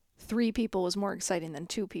 3 people was more exciting than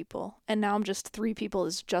 2 people, and now I'm just 3 people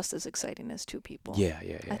is just as exciting as 2 people. Yeah.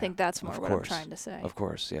 I think that's more what I'm trying to say. Of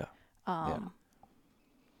course, yeah.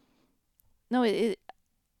 No,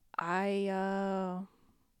 I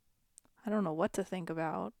don't know what to think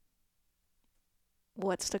about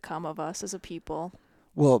what's to come of us as a people.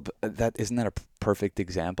 Well, that isn't that a perfect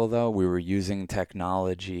example though? We were using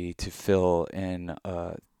technology to fill in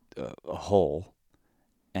a hole,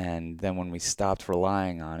 and then when we stopped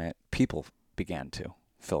relying on it, people began to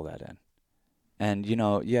fill that in. And you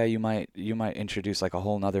know, yeah, you might introduce like a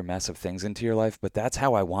whole nother mess of things into your life, but that's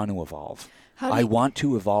how I want to evolve. I want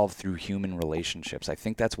to evolve through human relationships. I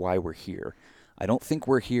think that's why we're here. I don't think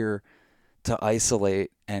we're here to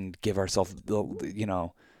isolate and give ourselves, you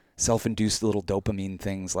know, self-induced little dopamine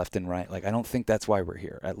things left and right. Like I don't think that's why we're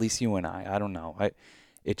here. At least you and I don't know.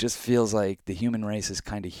 It just feels like the human race is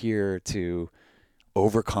kind of here to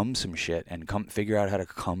overcome some shit and figure out how to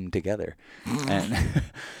come together. And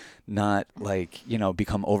not like, you know,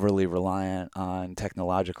 become overly reliant on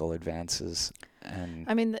technological advances. And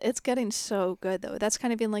I mean, it's getting so good though. That's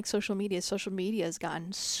kind of been like social media. Social media has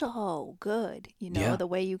gotten so good, you know, the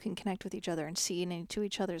way you can connect with each other and see into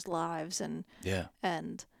each other's lives and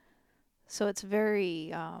so it's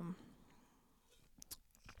very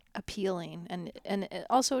appealing and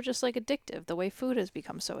also just like addictive. The way food has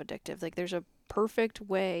become so addictive. Like there's a perfect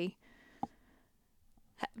way.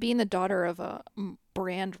 Being the daughter of a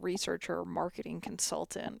brand researcher, marketing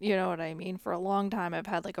consultant, you know what I mean? For a long time, I've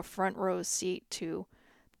had like a front row seat to,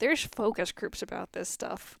 there's focus groups about this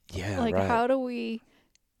stuff. Yeah, like right. How do we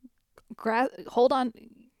hold on,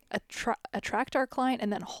 attract our client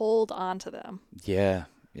and then hold on to them? Yeah.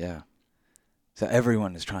 So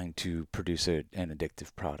everyone is trying to produce an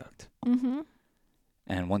addictive product. Mm-hmm.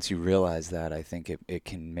 And once you realize that, I think it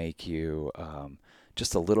can make you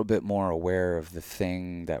just a little bit more aware of the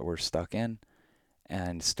thing that we're stuck in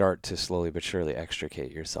and start to slowly but surely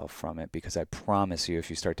extricate yourself from it. Because I promise you, if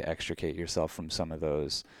you start to extricate yourself from some of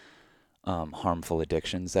those harmful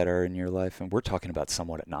addictions that are in your life, and we're talking about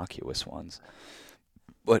somewhat innocuous ones,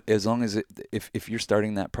 but as long as if you're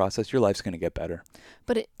starting that process, your life's going to get better.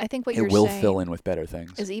 But I think what you're saying, it will fill in with better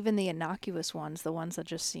things. Is even the innocuous ones, the ones that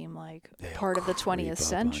just seem like part of the 20th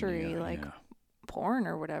century, like porn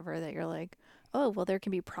or whatever, that you're like, oh, well, there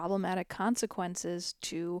can be problematic consequences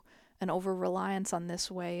to an over-reliance on this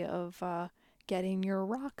way of getting your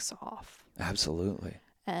rocks off. Absolutely.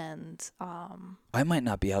 And I might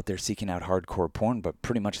not be out there seeking out hardcore porn, but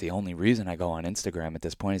pretty much the only reason I go on Instagram at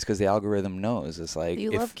this point is because the algorithm knows. It's like,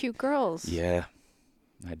 you love cute girls. Yeah,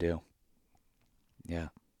 I do. Yeah.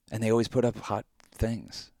 And they always put up hot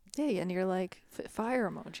things. Yeah, and you're like, fire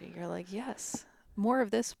emoji. You're like, yes, more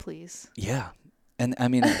of this, please. Yeah. And I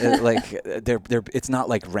mean, like they're it's not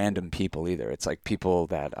like random people either. It's like people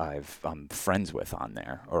that I'm friends with on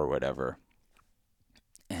there or whatever.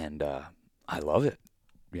 And I love it,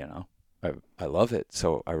 you know. I love it,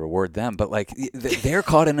 so I reward them. But like they're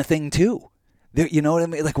caught in a thing too. You know what I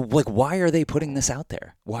mean? Like why are they putting this out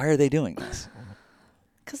there? Why are they doing this?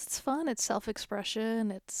 'Cause it's fun. It's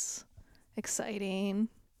self-expression. It's exciting.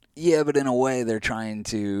 Yeah, but in a way, they're trying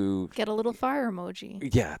to get a little fire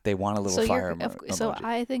emoji. Yeah, they want a little fire emoji. So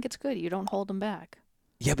I think it's good. You don't hold them back.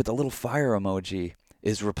 Yeah, but the little fire emoji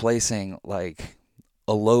is replacing like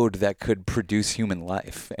a load that could produce human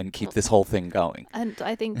life and keep this whole thing going. And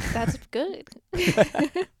I think that's good.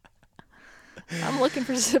 I'm looking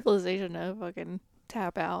for civilization to fucking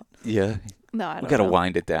tap out. Yeah, No, I we don't gotta know.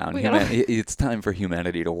 wind it down. We gotta. It's time for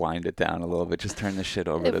humanity to wind it down a little bit. Just turn the shit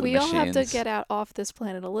over If to the we all have to machines. get out off this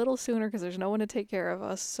planet a little sooner because there's no one to take care of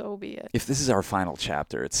us, so be it. If this is our final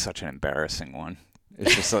chapter, it's such an embarrassing one.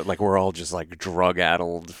 It's just like we're all just like drug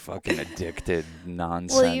addled, fucking addicted Well,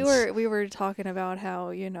 nonsense. we were talking about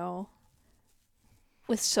how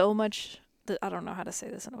with so much. I don't know how to say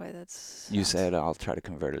this in a way that's. You said I'll try to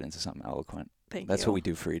convert it into something eloquent. Thank That's what you. we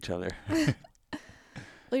do for each other.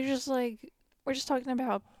 Well, you're just like we're just talking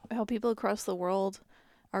about how people across the world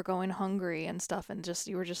are going hungry and stuff, and just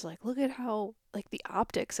you were just like, look at how like the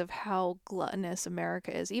optics of how gluttonous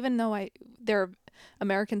America is. Even though they're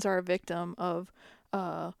Americans are a victim of,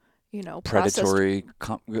 processed, Predatory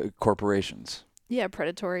corporations. yeah,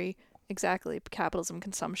 predatory, exactly, capitalism,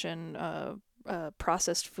 consumption,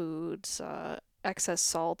 processed foods, excess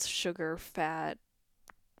salt, sugar, fat,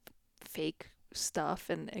 fake stuff,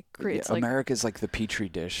 and it Yeah, creates like America's like the petri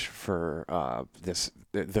dish for this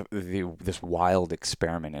wild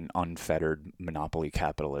experiment in unfettered monopoly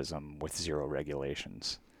capitalism with zero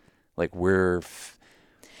regulations. Like we're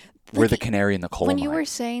the like canary in the coal when you mine. were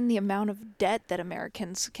saying the amount of debt that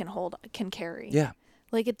Americans can carry. Yeah,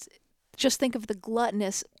 Like it's just think of the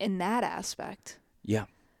gluttonous in that aspect. yeah.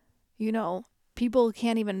 You know, people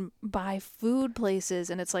can't even buy food places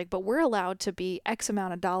and it's like, but we're allowed to be X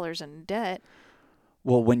amount of dollars in debt.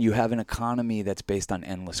 Well, when you have an economy that's based on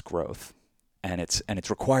endless growth, and it's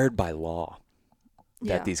required by law that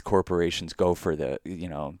Yeah. these corporations go for the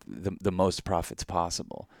most profits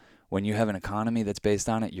possible. When you have an economy that's based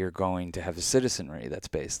on it, you're going to have a citizenry that's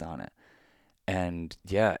based on it. And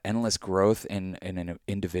yeah, endless growth in an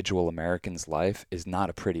individual American's life is not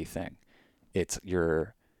a pretty thing. It's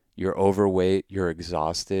you're overweight, you're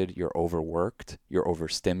exhausted, you're overworked, you're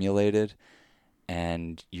overstimulated,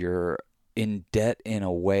 and you're in debt in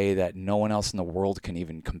a way that no one else in the world can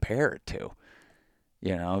even compare it to.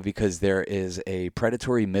 Because there is a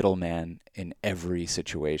predatory middleman in every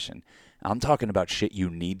situation. I'm talking about shit you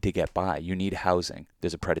need to get by. You need housing.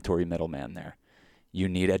 There's a predatory middleman there. You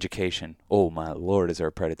need education. Oh my lord, is there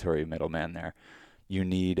a predatory middleman there? You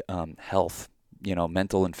need health,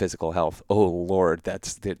 mental and physical health. Oh lord,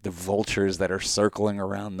 that's the vultures that are circling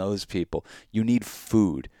around those people. You need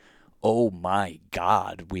food. Oh my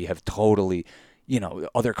god, we have totally,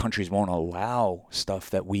 other countries won't allow stuff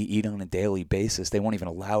that we eat on a daily basis. They won't even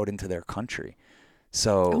allow it into their country. Oh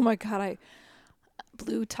So my god, I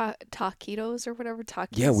blue taquitos or whatever yeah,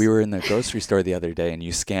 takis. we were in the grocery store the other day, and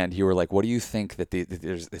you were like, "What do you think that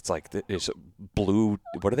it's like there's blue?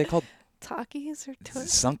 What are they called? Takis or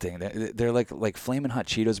Something. They're like flaming hot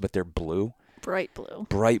Cheetos, but they're blue, bright blue.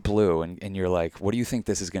 bright blue." And you're like, "What do you think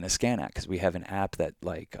this is going to scan at?" Because we have an app that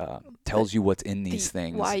like The tells you what's in these the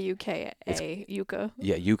things. YUKA It's Yuka.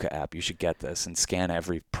 Yeah, Yuka app. You should get this and scan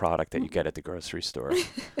every product that you get at the grocery store.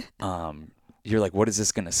 You're like, "What is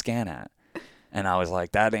this going to scan at?" And I was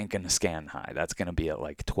like, that ain't going to scan high. That's going to be at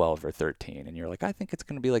like 12 or 13. And you're like, I think it's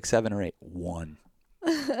going to be like 7 or 8. One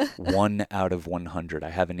out of 100. I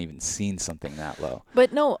haven't even seen something that low.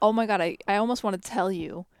 But no, oh my god, I almost want to tell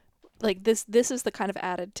you, like this is the kind of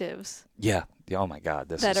additives Yeah. Oh my God.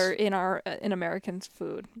 This that are is in our in Americans'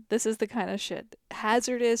 food. This is the kind of shit.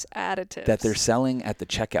 Hazardous that they're additives. selling at the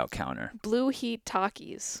checkout counter. Blue heat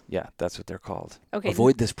Takis. Yeah, that's what they're called. Okay,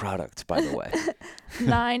 Avoid this product, by the way.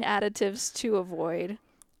 9 additives to avoid.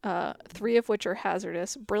 3 of which are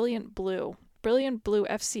hazardous. Brilliant blue. Brilliant blue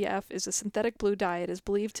FCF is a synthetic blue dye. It is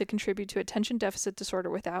believed to contribute to attention deficit disorder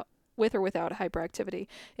with or without hyperactivity.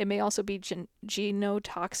 It may also be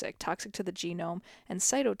genotoxic, toxic to the genome, and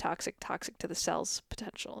cytotoxic, toxic to the cells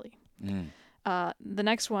potentially. Mm. The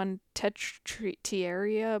next one,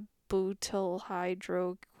 Tetraeria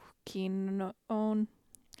butylhydroquinone.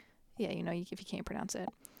 Yeah, if you can't pronounce it.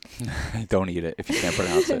 Don't eat it if you can't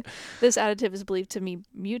pronounce it. This additive is believed to be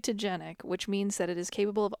mutagenic, which means that it is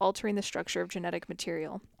capable of altering the structure of genetic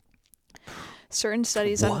material. Certain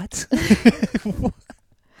studies on What?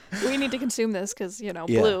 we need to consume this because Yeah.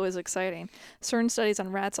 blue is exciting. Certain studies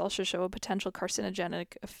on rats also show a potential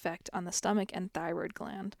carcinogenic effect on the stomach and thyroid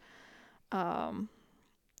gland.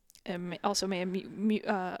 It also may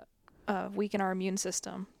weaken our immune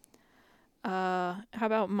system. How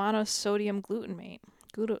about monosodium glutamate?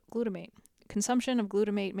 Glutamate. Consumption of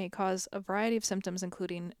glutamate may cause a variety of symptoms,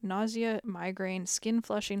 including nausea, migraine, skin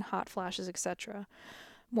flushing, hot flashes, etc.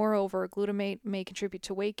 Moreover, glutamate may contribute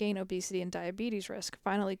to weight gain, obesity, and diabetes risk.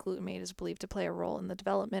 Finally, glutamate is believed to play a role in the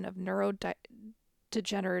development of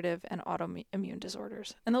neurodegenerative and autoimmune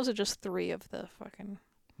disorders. And those are just 3 of the fucking...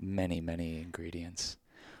 Many, many ingredients.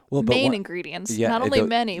 Well, but main what? ingredients. Yeah, Not only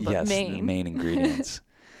many, but yes, the main. main ingredients.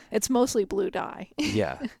 It's mostly blue dye.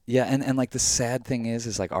 Yeah, yeah, and like the sad thing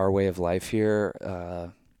is like our way of life here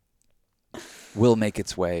will make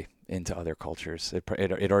its way into other cultures. It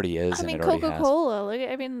already is, I and mean, it already has. Coca-Cola, like,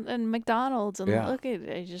 I mean, and McDonald's, and Yeah, look at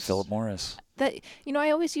I Philip just Morris. that I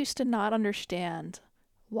always used to not understand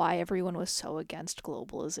why everyone was so against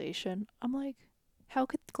globalization. I'm like, how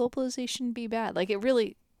could globalization be bad? Like, it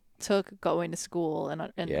really took going to school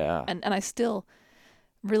Yeah, and I still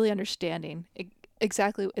really understanding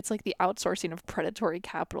exactly. It's like the outsourcing of predatory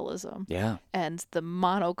capitalism yeah, and the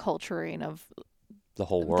monoculturing of the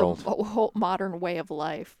whole the world. whole modern way of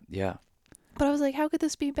life. Yeah, But I was like, how could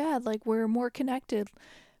this be bad? Like, we're more connected,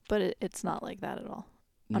 but it's not like that at all.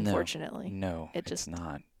 no, Unfortunately, no, it it's just.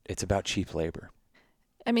 not. It's about cheap labor.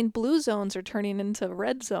 I mean, blue zones are turning into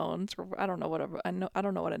red zones. Or I don't know what I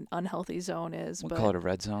don't know what an unhealthy zone is, We'll call but it a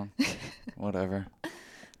red zone. Whatever.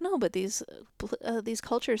 no. But these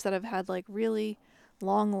cultures that have had like really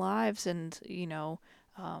long lives and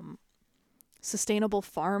um, sustainable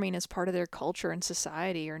farming as part of their culture and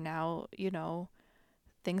society are now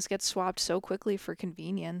things get swapped so quickly for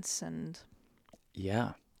convenience, and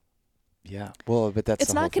Yeah, yeah. Well, but that's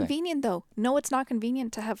it's the whole not thing. convenient though. No, it's not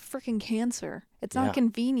convenient to have freaking cancer. It's not Yeah,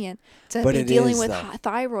 convenient to but be it dealing is with though.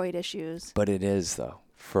 thyroid issues. But it is though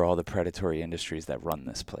for all the predatory industries that run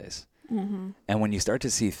this place. Mm-hmm. And when you start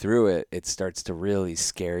to see through it, it starts to really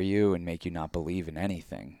scare you and make you not believe in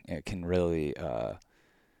anything. It can really,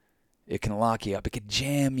 it can lock you up. It can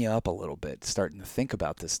jam you up a little bit, starting to think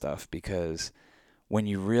about this stuff. Because when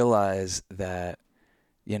you realize that,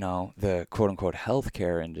 the quote unquote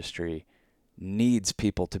healthcare industry needs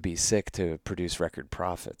people to be sick to produce record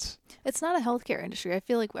profits. It's not a healthcare industry. I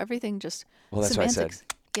feel like everything just Well, that's what I said. semantics.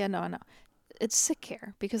 Yeah, no, no. It's sick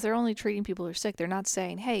care because they're only treating people who are sick. They're not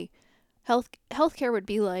saying, "Hey, healthcare would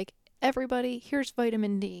be like everybody. Here's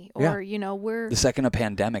vitamin D," Yeah. or we're The second a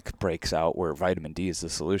pandemic breaks out where vitamin D is the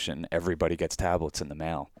solution, everybody gets tablets in the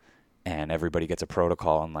mail and everybody gets a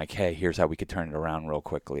protocol and like, hey, here's how we could turn it around real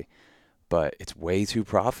quickly. But it's way too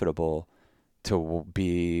profitable to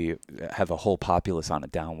have a whole populace on a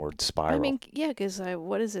downward I spiral. mean, yeah, because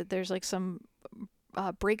what is it? There's like some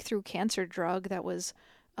breakthrough cancer drug that was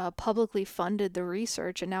publicly funded the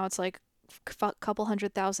research, and now it's like a couple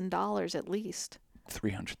 $100,000 at least.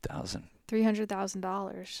 300,000.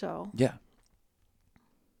 $300,000. So Yeah.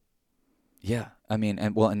 Yeah. I mean,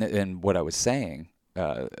 and what I was saying,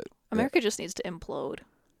 America just needs to implode.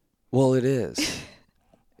 well, it is.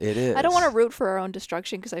 It is. I don't want to root for our own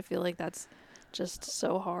destruction because I feel like that's just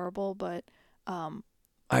so horrible. But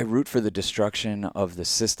I root for the destruction of the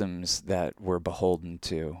systems that we're beholden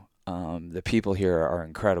to. The people here are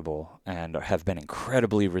incredible and have been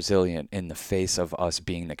incredibly resilient in the face of us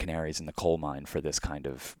being the canaries in the coal mine for this kind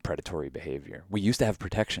of predatory behavior. We used to have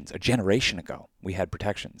protections. A generation ago, we had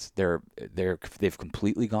protections. They've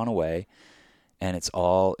completely gone away, and it's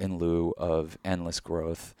all in lieu of endless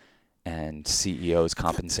growth and CEOs'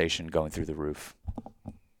 compensation going through the roof.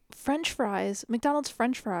 French fries, McDonald's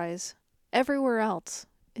French fries, everywhere else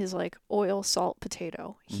is like oil, salt,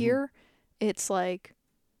 potato. Mm-hmm. Here, it's like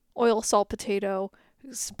oil, salt, potato,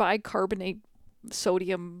 bicarbonate,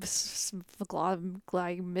 sodium,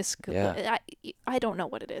 Yeah. I don't know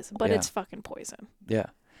what it is, but Yeah. it's fucking poison. Yeah.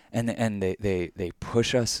 And they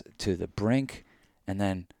push us to the brink, and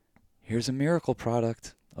then here's a miracle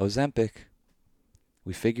product, Ozempic.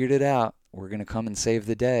 We figured it out. We're going to come and save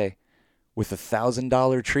the day with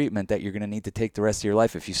 $1,000 treatment that you're going to need to take the rest of your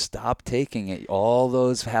life. If you stop taking it, all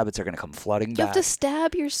those habits are going to come flooding You back. have to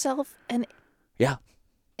stab yourself and Yeah.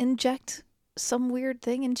 inject some weird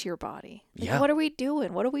thing into your body. Like, Yeah. what are we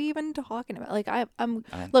doing? What are we even talking about? Like,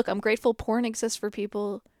 I'm grateful porn exists for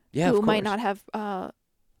people Yeah, who of might course. not have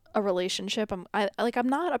a relationship. I'm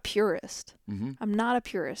not a purist. Mm-hmm. I'm not a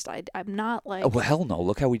purist. I'm not like. Oh, well, hell no.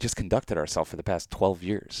 Look how we just conducted ourselves for the past 12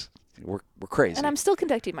 years. We're crazy. And I'm still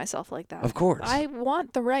conducting myself like that. Of course. I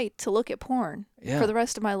want the right to look at porn Yeah. for the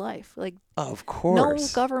rest of my life. Like, Of no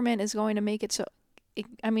course. government is going to make it so.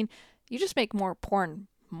 I mean, you just make more porn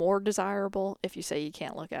more desirable if you say you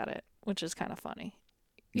can't look at it, which is kind of funny.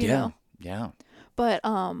 You know? Yeah. But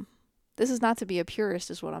this is not to be a purist,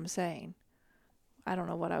 is what I'm saying. I don't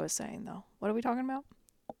know what I was saying though. What are we talking about?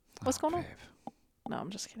 What's going on? No, I'm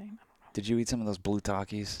just kidding. Did you eat some of those blue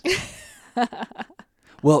Takis?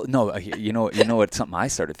 Well, no. You know what? Something I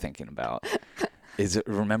started thinking about is,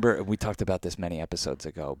 remember we talked about this many episodes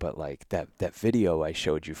ago, but like that video I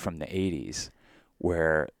showed you from the '80s,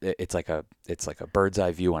 where it's like a bird's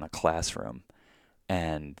eye view on a classroom,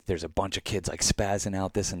 and there's a bunch of kids like spazzing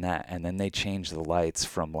out this and that, and then they change the lights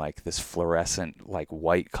from like this fluorescent like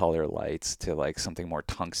white color lights to like something more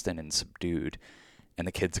tungsten and subdued, and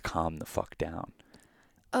the kids calm the fuck down.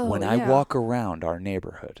 Oh, When I yeah. walk around our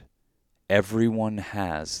neighborhood, everyone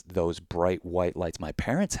has those bright white lights. My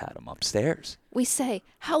parents had them upstairs. We say,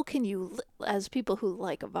 how can you, as people who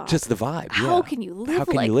like a vibe, Just the vibe, how yeah. can you live How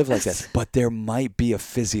can like you live like this? this? But there might be a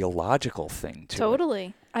physiological thing to it.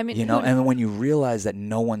 Totally. I mean, You know, and when you realize that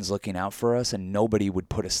no one's looking out for us and nobody would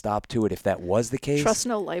put a stop to it if that was the case. trust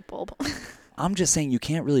no light bulb. I'm just saying you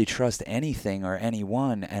can't really trust anything or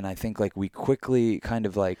anyone. And I think like we quickly kind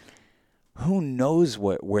of like, who knows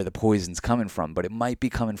where the poison's coming from, but it might be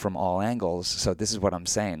coming from all angles. So this is what I'm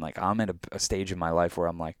saying. Like I'm at a stage in my life where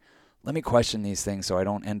I'm like, let me question these things so I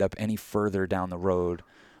don't end up any further down the road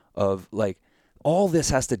of like, all this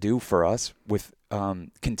has to do for us with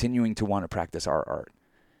continuing to want to practice our art.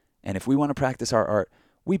 And if we want to practice our art,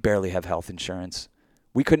 we barely have health insurance.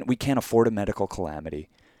 We can't afford a medical calamity.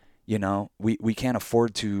 You know, we can't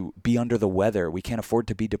afford to be under the weather. We can't afford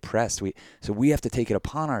to be depressed. So we have to take it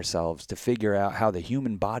upon ourselves to figure out how the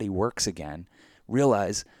human body works again.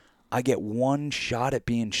 Realize I get one shot at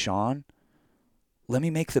being Sean. Let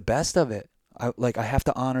me make the best of it. I have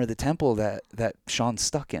to honor the temple that Sean's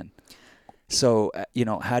stuck in. So, you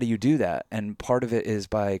know, how do you do that? And part of it is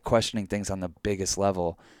by questioning things on the biggest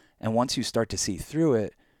level. And once you start to see through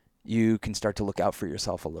it, you can start to look out for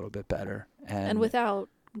yourself a little bit better. And without,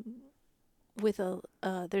 with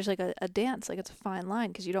there's like a dance, like it's a fine line,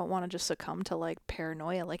 because you don't want to just succumb to like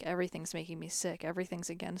paranoia, like everything's making me sick, everything's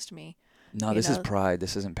against me. No, this is pride.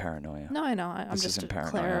 This isn't paranoia. No, I know. I'm This just isn't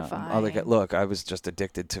paranoia. clarifying. Look, I was just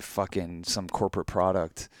addicted to fucking some corporate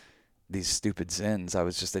product. These stupid Zins, I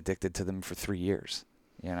was just addicted to them for 3 years,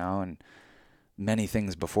 you know, and many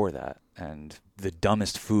things before that. And the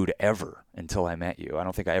dumbest food ever until I met you. I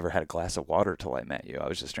don't think I ever had a glass of water till I met you. I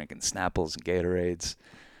was just drinking Snapples and Gatorades,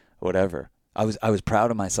 whatever. I was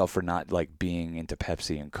proud of myself for not like being into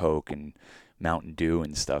Pepsi and Coke and Mountain Dew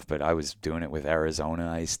and stuff, but I was doing it with Arizona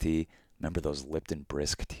iced tea. Remember those Lipton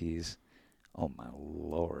Brisk teas? Oh my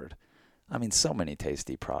Lord. I mean, so many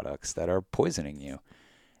tasty products that are poisoning you.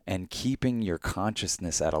 And keeping your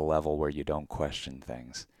consciousness at a level where you don't question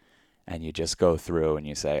things. And you just go through and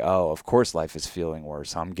you say, oh, of course life is feeling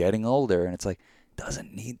worse. I'm getting older. And it's like, it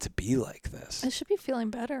doesn't need to be like this. I should be feeling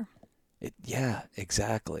better. Yeah,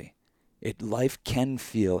 exactly. Life can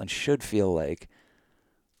feel and should feel like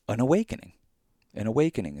an awakening. An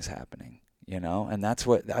awakening is happening, you know? And that's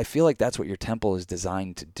what, I feel like that's what your temple is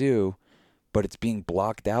designed to do, but it's being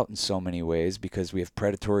blocked out in so many ways because we have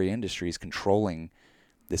predatory industries controlling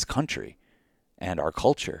this country and our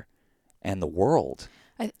culture and the world.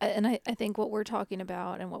 I think what we're talking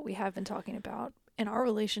about and what we have been talking about in our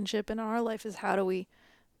relationship and in our life is how do we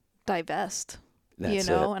divest, That's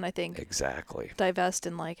you know? it. And I think Exactly. divest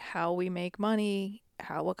in like how we make money,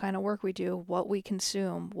 what kind of work we do, what we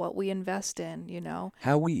consume, what we invest in, you know?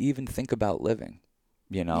 How we even think about living.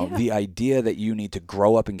 You know, Yeah. the idea that you need to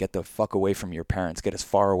grow up and get the fuck away from your parents, get as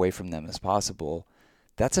far away from them as possible.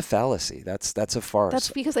 That's a fallacy. That's a farce.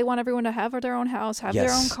 That's because they want everyone to have their own house, have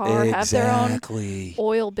their own Yes, car, have their own exactly.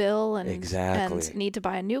 oil bill, and Exactly. need to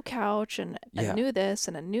buy a new couch and Yeah. a new this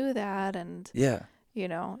and a new that, and Yeah. you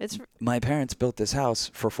know, it's My parents built this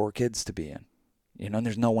house for 4 kids to be in. You know, and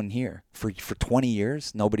there's no one here. For 20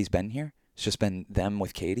 years, nobody's been here. It's just been them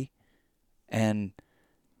with Katie. And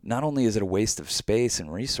not only is it a waste of space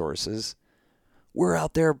and resources, we're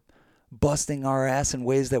out there busting our ass in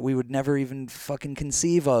ways that we would never even fucking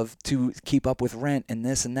conceive of to keep up with rent and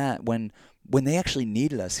this and that when they actually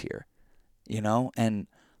needed us here, you know? And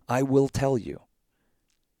I will tell you,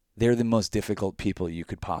 they're the most difficult people you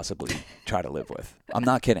could possibly try to live with. I'm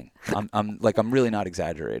not kidding. I'm really not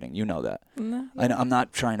exaggerating. You know that. yeah. I'm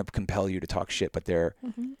not trying to compel you to talk shit, but they're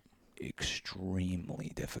Mhm.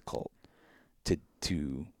 extremely difficult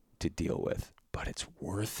to deal with. But it's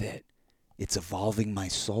worth it. It's evolving my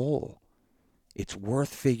soul. It's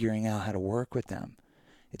worth figuring out how to work with them.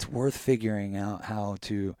 It's worth figuring out how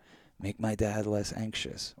to make my dad less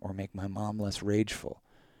anxious or make my mom less rageful.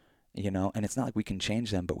 You know, and it's not like we can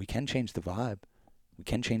change them, but we can change the vibe. We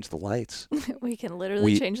can change the lights. We can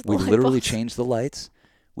literally change the light We literally bulbs. change the lights.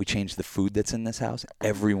 We change the food that's in this house.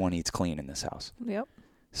 Everyone eats clean in this house. Yep.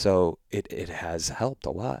 So it has helped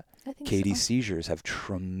a lot. I think Katie's so. seizures have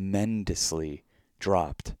tremendously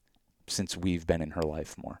dropped since we've been in her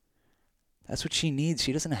life more. That's what she needs.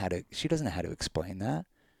 She doesn't know how to explain that.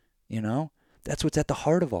 You know? That's what's at the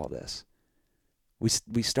heart of all this.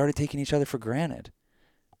 We started taking each other for granted.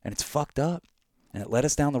 And it's fucked up. And it led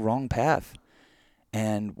us down the wrong path.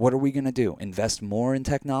 And what are we going to do? Invest more in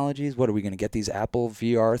technologies? What are we going to get these Apple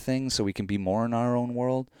VR things so we can be more in our own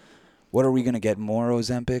world? What are we going to get more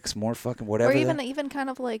Ozempics, more fucking Or whatever even kind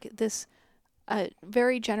of like this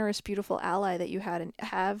very generous, beautiful ally that you had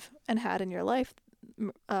in your life,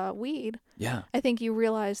 weed. Yeah. I think you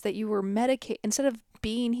realized that you were instead of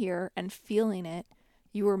being here and feeling it,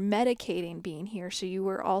 you were medicating being here. So you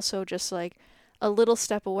were also just like a little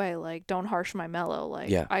step away, like don't harsh my mellow, like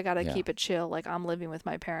Yeah. I gotta Yeah. keep it chill, like I'm living with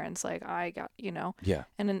my parents, like I got, Yeah.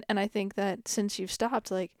 and I think that since you've stopped,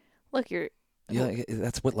 like, look, you're Yeah,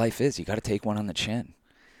 that's what life is. You got to take one on the chin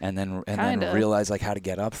and then kinda. realize like how to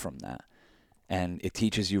get up from that. And it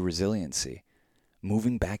teaches you resiliency.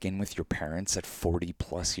 Moving back in with your parents at 40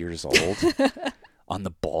 plus years old on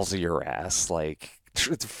the balls of your ass, like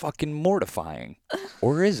it's fucking mortifying.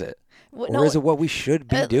 Or is it? Or No, is it what we should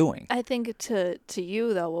be doing? I think to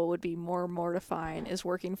you though, what would be more mortifying is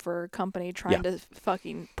working for a company Yeah. trying to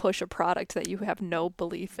fucking push a product that you have no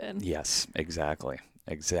belief in. Yes, exactly.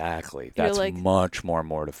 Exactly. You're That's like, much more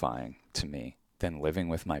mortifying to me than living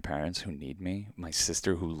with my parents who need me, my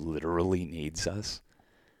sister who literally needs us.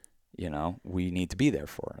 We need to be there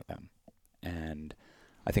for them. And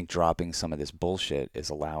I think dropping some of this bullshit is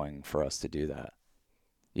allowing for us to do that.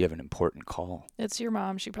 You have an important call. it's your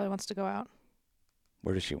mom. She probably wants to go out.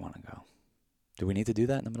 Where does she want to go? Do we need to do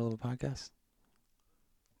that in the middle of a podcast?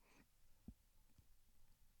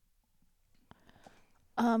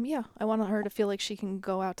 Yeah, I want her to feel like she can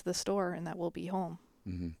go out to the store and that we'll be home.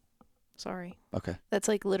 Mm-hmm. Sorry. Okay. That's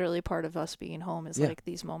like literally part of us being home is Yeah. like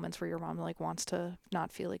these moments where your mom like wants to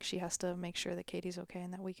not feel like she has to make sure that Katie's okay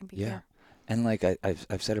and that we can be Yeah. here. And like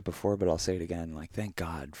I've said it before, but I'll say it again. Like, thank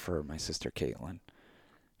God for my sister Caitlin.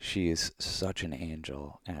 She is such an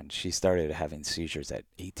angel, and she started having seizures at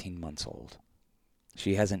 18 months old.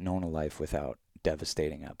 She hasn't known a life without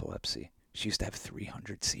devastating epilepsy. She used to have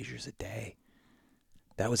 300 seizures a day.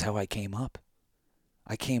 That was how I came up.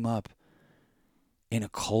 I came up in a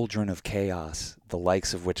cauldron of chaos, the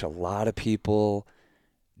likes of which a lot of people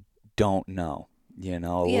don't know. Yeah,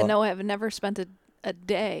 no, I've never spent a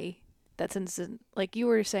day that's instant. Like you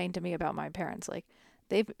were saying to me about my parents, like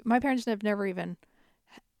my parents have never even,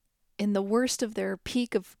 in the worst of their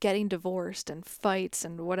peak of getting divorced and fights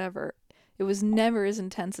and whatever, it was never as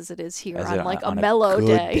intense as it is here As on it- like a on a mellow good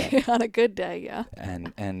day. on a good day, yeah.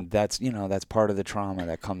 And that's that's part of the trauma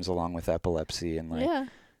that comes along with epilepsy, and like Yeah.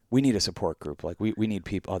 we need a support group. Like we need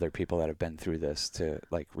other people that have been through this to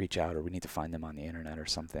like reach out, or we need to find them on the internet or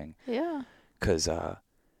something. Yeah. Cause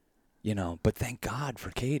but thank God for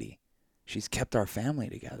Katie. She's kept our family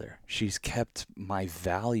together. She's kept my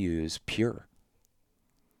values pure.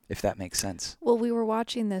 If that makes sense. Well, we were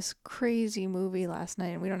watching this crazy movie last night,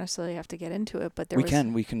 and we don't necessarily have to get into it, but We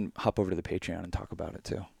can hop over to the Patreon and talk about it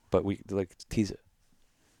too. But we like tease it.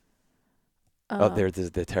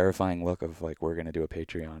 There's the terrifying look of like we're gonna do a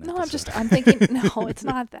Patreon. No, episode. I'm thinking. No, it's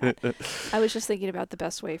not that. I was just thinking about the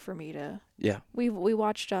best way for me to. Yeah. We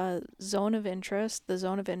watched Zone of Interest. The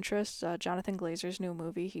Zone of Interest. Jonathan Glazer's new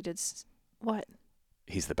movie. He did what?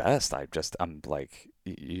 He's the best. I'm like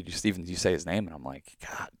you say his name and I'm like,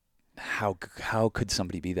 God, how could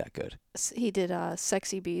somebody be that good? He did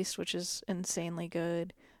Sexy Beast, which is insanely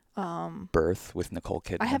good. Birth with Nicole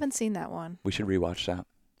Kidman. I haven't seen that one. We should rewatch that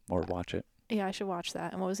or watch it. Yeah, I should watch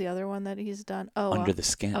that. And what was the other one that he's done? Oh, Under the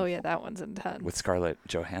Skin. Oh yeah, that one's intense. With Scarlett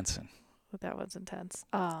Johansson. That one's intense.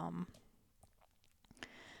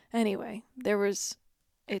 Anyway,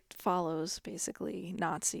 it follows basically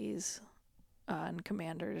Nazis and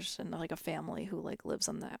commanders and like a family who like lives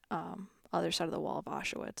on the other side of the wall of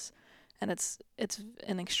Auschwitz, and it's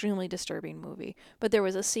an extremely disturbing movie. But there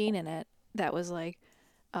was a scene in it that was like,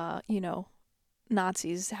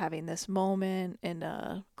 Nazis having this moment in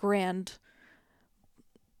a grand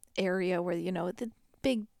area where the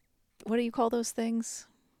big, what do you call those things?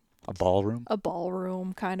 A ballroom? A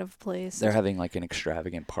ballroom kind of place. They're having like an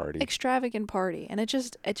extravagant party. And it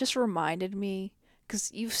just reminded me,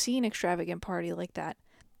 because you've seen extravagant party like that,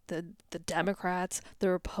 the Democrats, the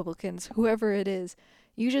Republicans, whoever it is,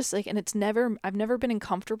 you just like, and I've never been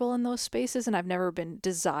uncomfortable in those spaces, and I never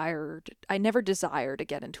desire to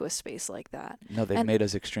get into a space like that. No, they've made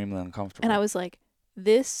us extremely uncomfortable. And I was like,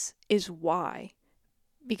 this is why,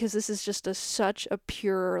 because this is just such a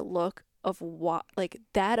pure look of what, like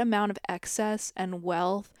that amount of excess and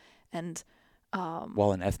wealth and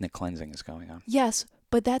while an ethnic cleansing is going on. Yes,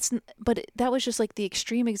 but that was just like the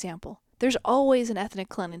extreme example. There's always an ethnic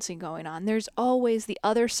cleansing going on. There's always the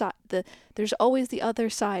other side. There's always the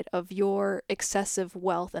other side of your excessive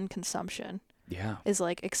wealth and consumption. Yeah. is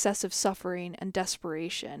like excessive suffering and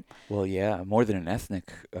desperation. Well, yeah, more than an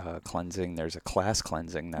ethnic cleansing, there's a class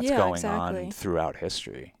cleansing that's Yeah, going on exactly. throughout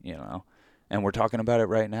history, you know. And we're talking about it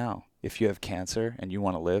right now. If you have cancer and you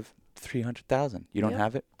want to live, 300,000. You don't Yep.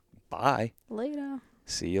 have it? Bye. Later.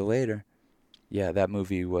 See you later. Yeah, that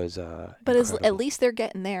movie was But at incredible. least they're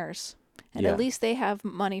getting theirs. And at Yeah. least they have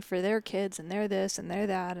money for their kids and they're this and they're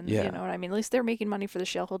that and you Yeah. know what I mean? At least they're making money for the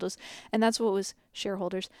shareholders. And that's what was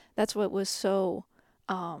shareholders. That's what was so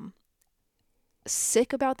um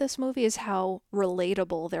sick about this movie is how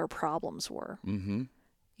relatable their problems were. Mm-hmm.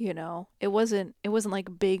 You know, it wasn't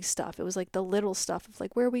like big stuff. It was like the little stuff of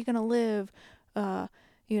like where are we gonna live, uh,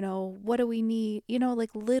 what do we need?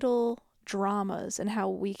 Like little dramas and how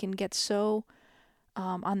we can get so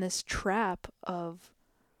on this trap of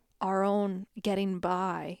our own getting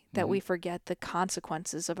by that Mm-hmm. we forget the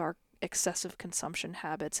consequences of our excessive consumption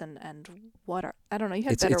habits and what are I don't know. You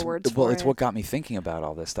had better words Well, for it's it. what got me thinking about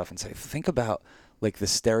all this stuff and say, think about like the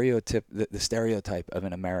stereotype of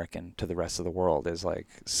an American to the rest of the world is like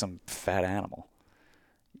some fat animal,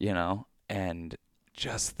 you know? And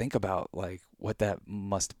just think about like what that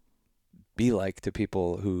must be like to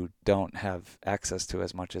people who don't have access to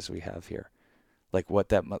as much as we have here. Like what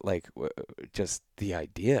that just the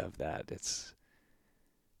idea of that. It's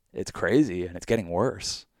crazy and it's getting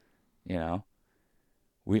worse, you know?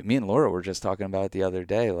 Me and Laura were just talking about it the other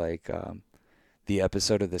day, like the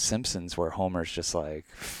episode of The Simpsons where Homer's just like,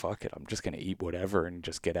 fuck it, I'm just going to eat whatever and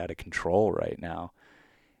just get out of control right now.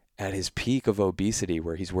 At his peak of obesity,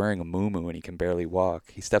 where he's wearing a muumuu and he can barely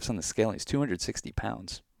walk, he steps on the scale and he's 260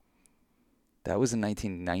 pounds. That was in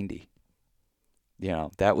 1990.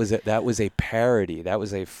 That was a parody. That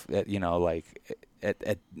was back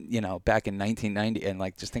in 1990, and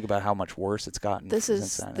like just think about how much worse it's gotten This since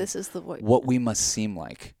is then. And this is the way. what we must seem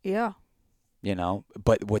like, Yeah.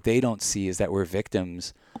 But what they don't see is that we're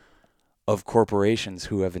victims of corporations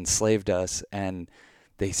who have enslaved us, and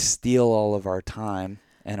they steal all of our time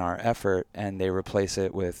and our effort, and they replace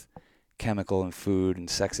it with chemical and food and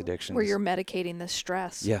sex Where addictions. you're medicating the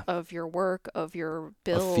stress Yeah, of your work, of your of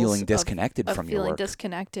bills, feeling disconnected of from your feeling work.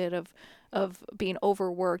 disconnected, of being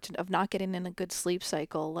overworked, of not getting in a good sleep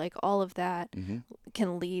cycle. Like all of that Mm-hmm.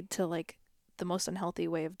 can lead to like the most unhealthy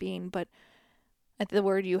way of being. But the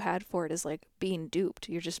word you had for it is like being duped.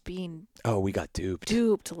 You're just being Oh, we got duped.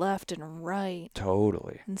 duped left and right.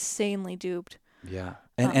 Totally. Insanely duped. Yeah.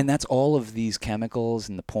 And that's all of these chemicals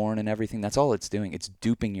and the porn and everything. That's all it's doing. It's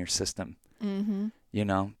duping your system. Mm-hmm.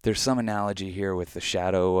 There's some analogy here with the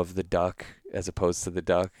shadow of the duck as opposed to the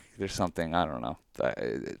duck. There's something, I don't know.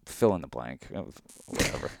 Fill in the blank.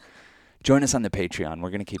 Whatever. Join us on the Patreon.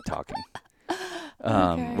 We're going to keep talking.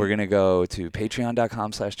 Okay. We're going to go to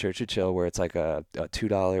patreon.com/churchofchill where it's like a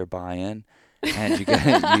 $2 buy-in. And you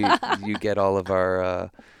get you get all of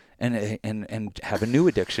our and have a new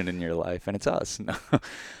addiction in your life, and it's us.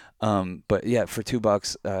 But yeah, for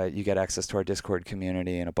 $2, you get access to our Discord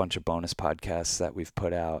community and a bunch of bonus podcasts that we've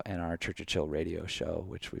put out, and our Church of Chill radio show,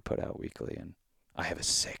 which we put out weekly. And I have a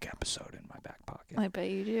sick episode in my back pocket. I bet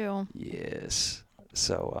you do. Yes.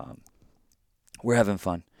 So we're having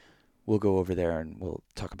fun. We'll go over there and we'll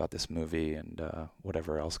talk about this movie and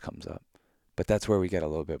whatever else comes up. But that's where we get a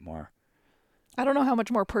little bit more. I don't know how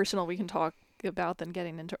much more personal we can talk about than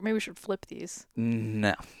getting into. Maybe we should flip these.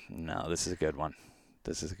 No, this is a good one.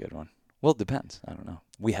 Well, it depends. I don't know.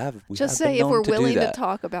 We have Just been say if known we're to do willing to that.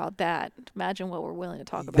 talk about that. Imagine what we're willing to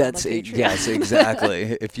talk about. That's on the Patreon. yes,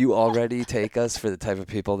 exactly. If you already take us for the type of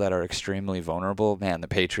people that are extremely vulnerable, man, the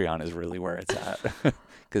Patreon is really where it's at,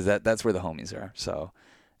 because that's where the homies are. So,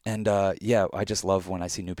 and yeah, I just love when I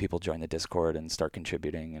see new people join the Discord and start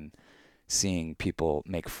contributing, and seeing people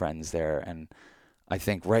make friends there. And I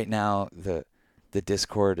think right now the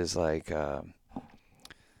Discord is like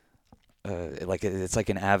it's like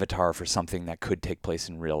an avatar for something that could take place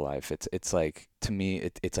in real life. It's like, to me,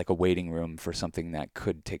 it's like a waiting room for something that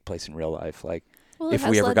could take place in real life. Like Well, if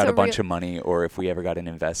we ever got a bunch of money, or if we ever got an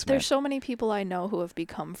investment. There's so many people I know who have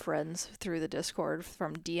become friends through the Discord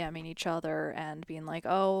from DMing each other and being like,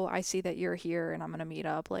 "Oh, I see that you're here and I'm going to meet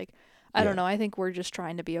up." Like, I don't know. I think we're just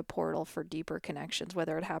trying to be a portal for deeper connections,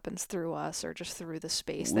 whether it happens through us or just through the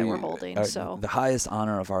space that we're holding. So the highest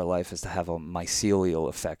honor of our life is to have a mycelial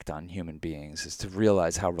effect on human beings, is to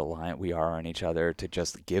realize how reliant we are on each other, to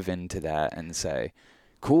just give in to that and say,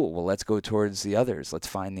 cool, well, let's go towards the others. Let's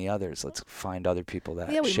find the others. Let's find other people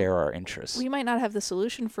that share our interests. We might not have the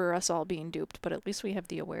solution for us all being duped, but at least we have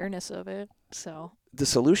the awareness of it. So the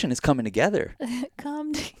solution is coming together.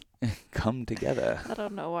 Come together. I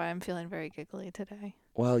don't know why I'm feeling very giggly today.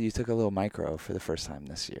 Well, you took a little micro for the first time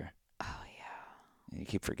this year. Oh, yeah. You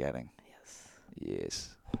keep forgetting. Yes.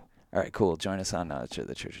 Yes. All right, cool. Join us on the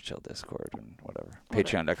Church of Chill Discord and whatever. Whatever.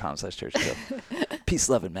 Patreon.com/Church of Chill. Peace,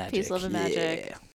 love, and magic. Peace, love, and magic. Yeah.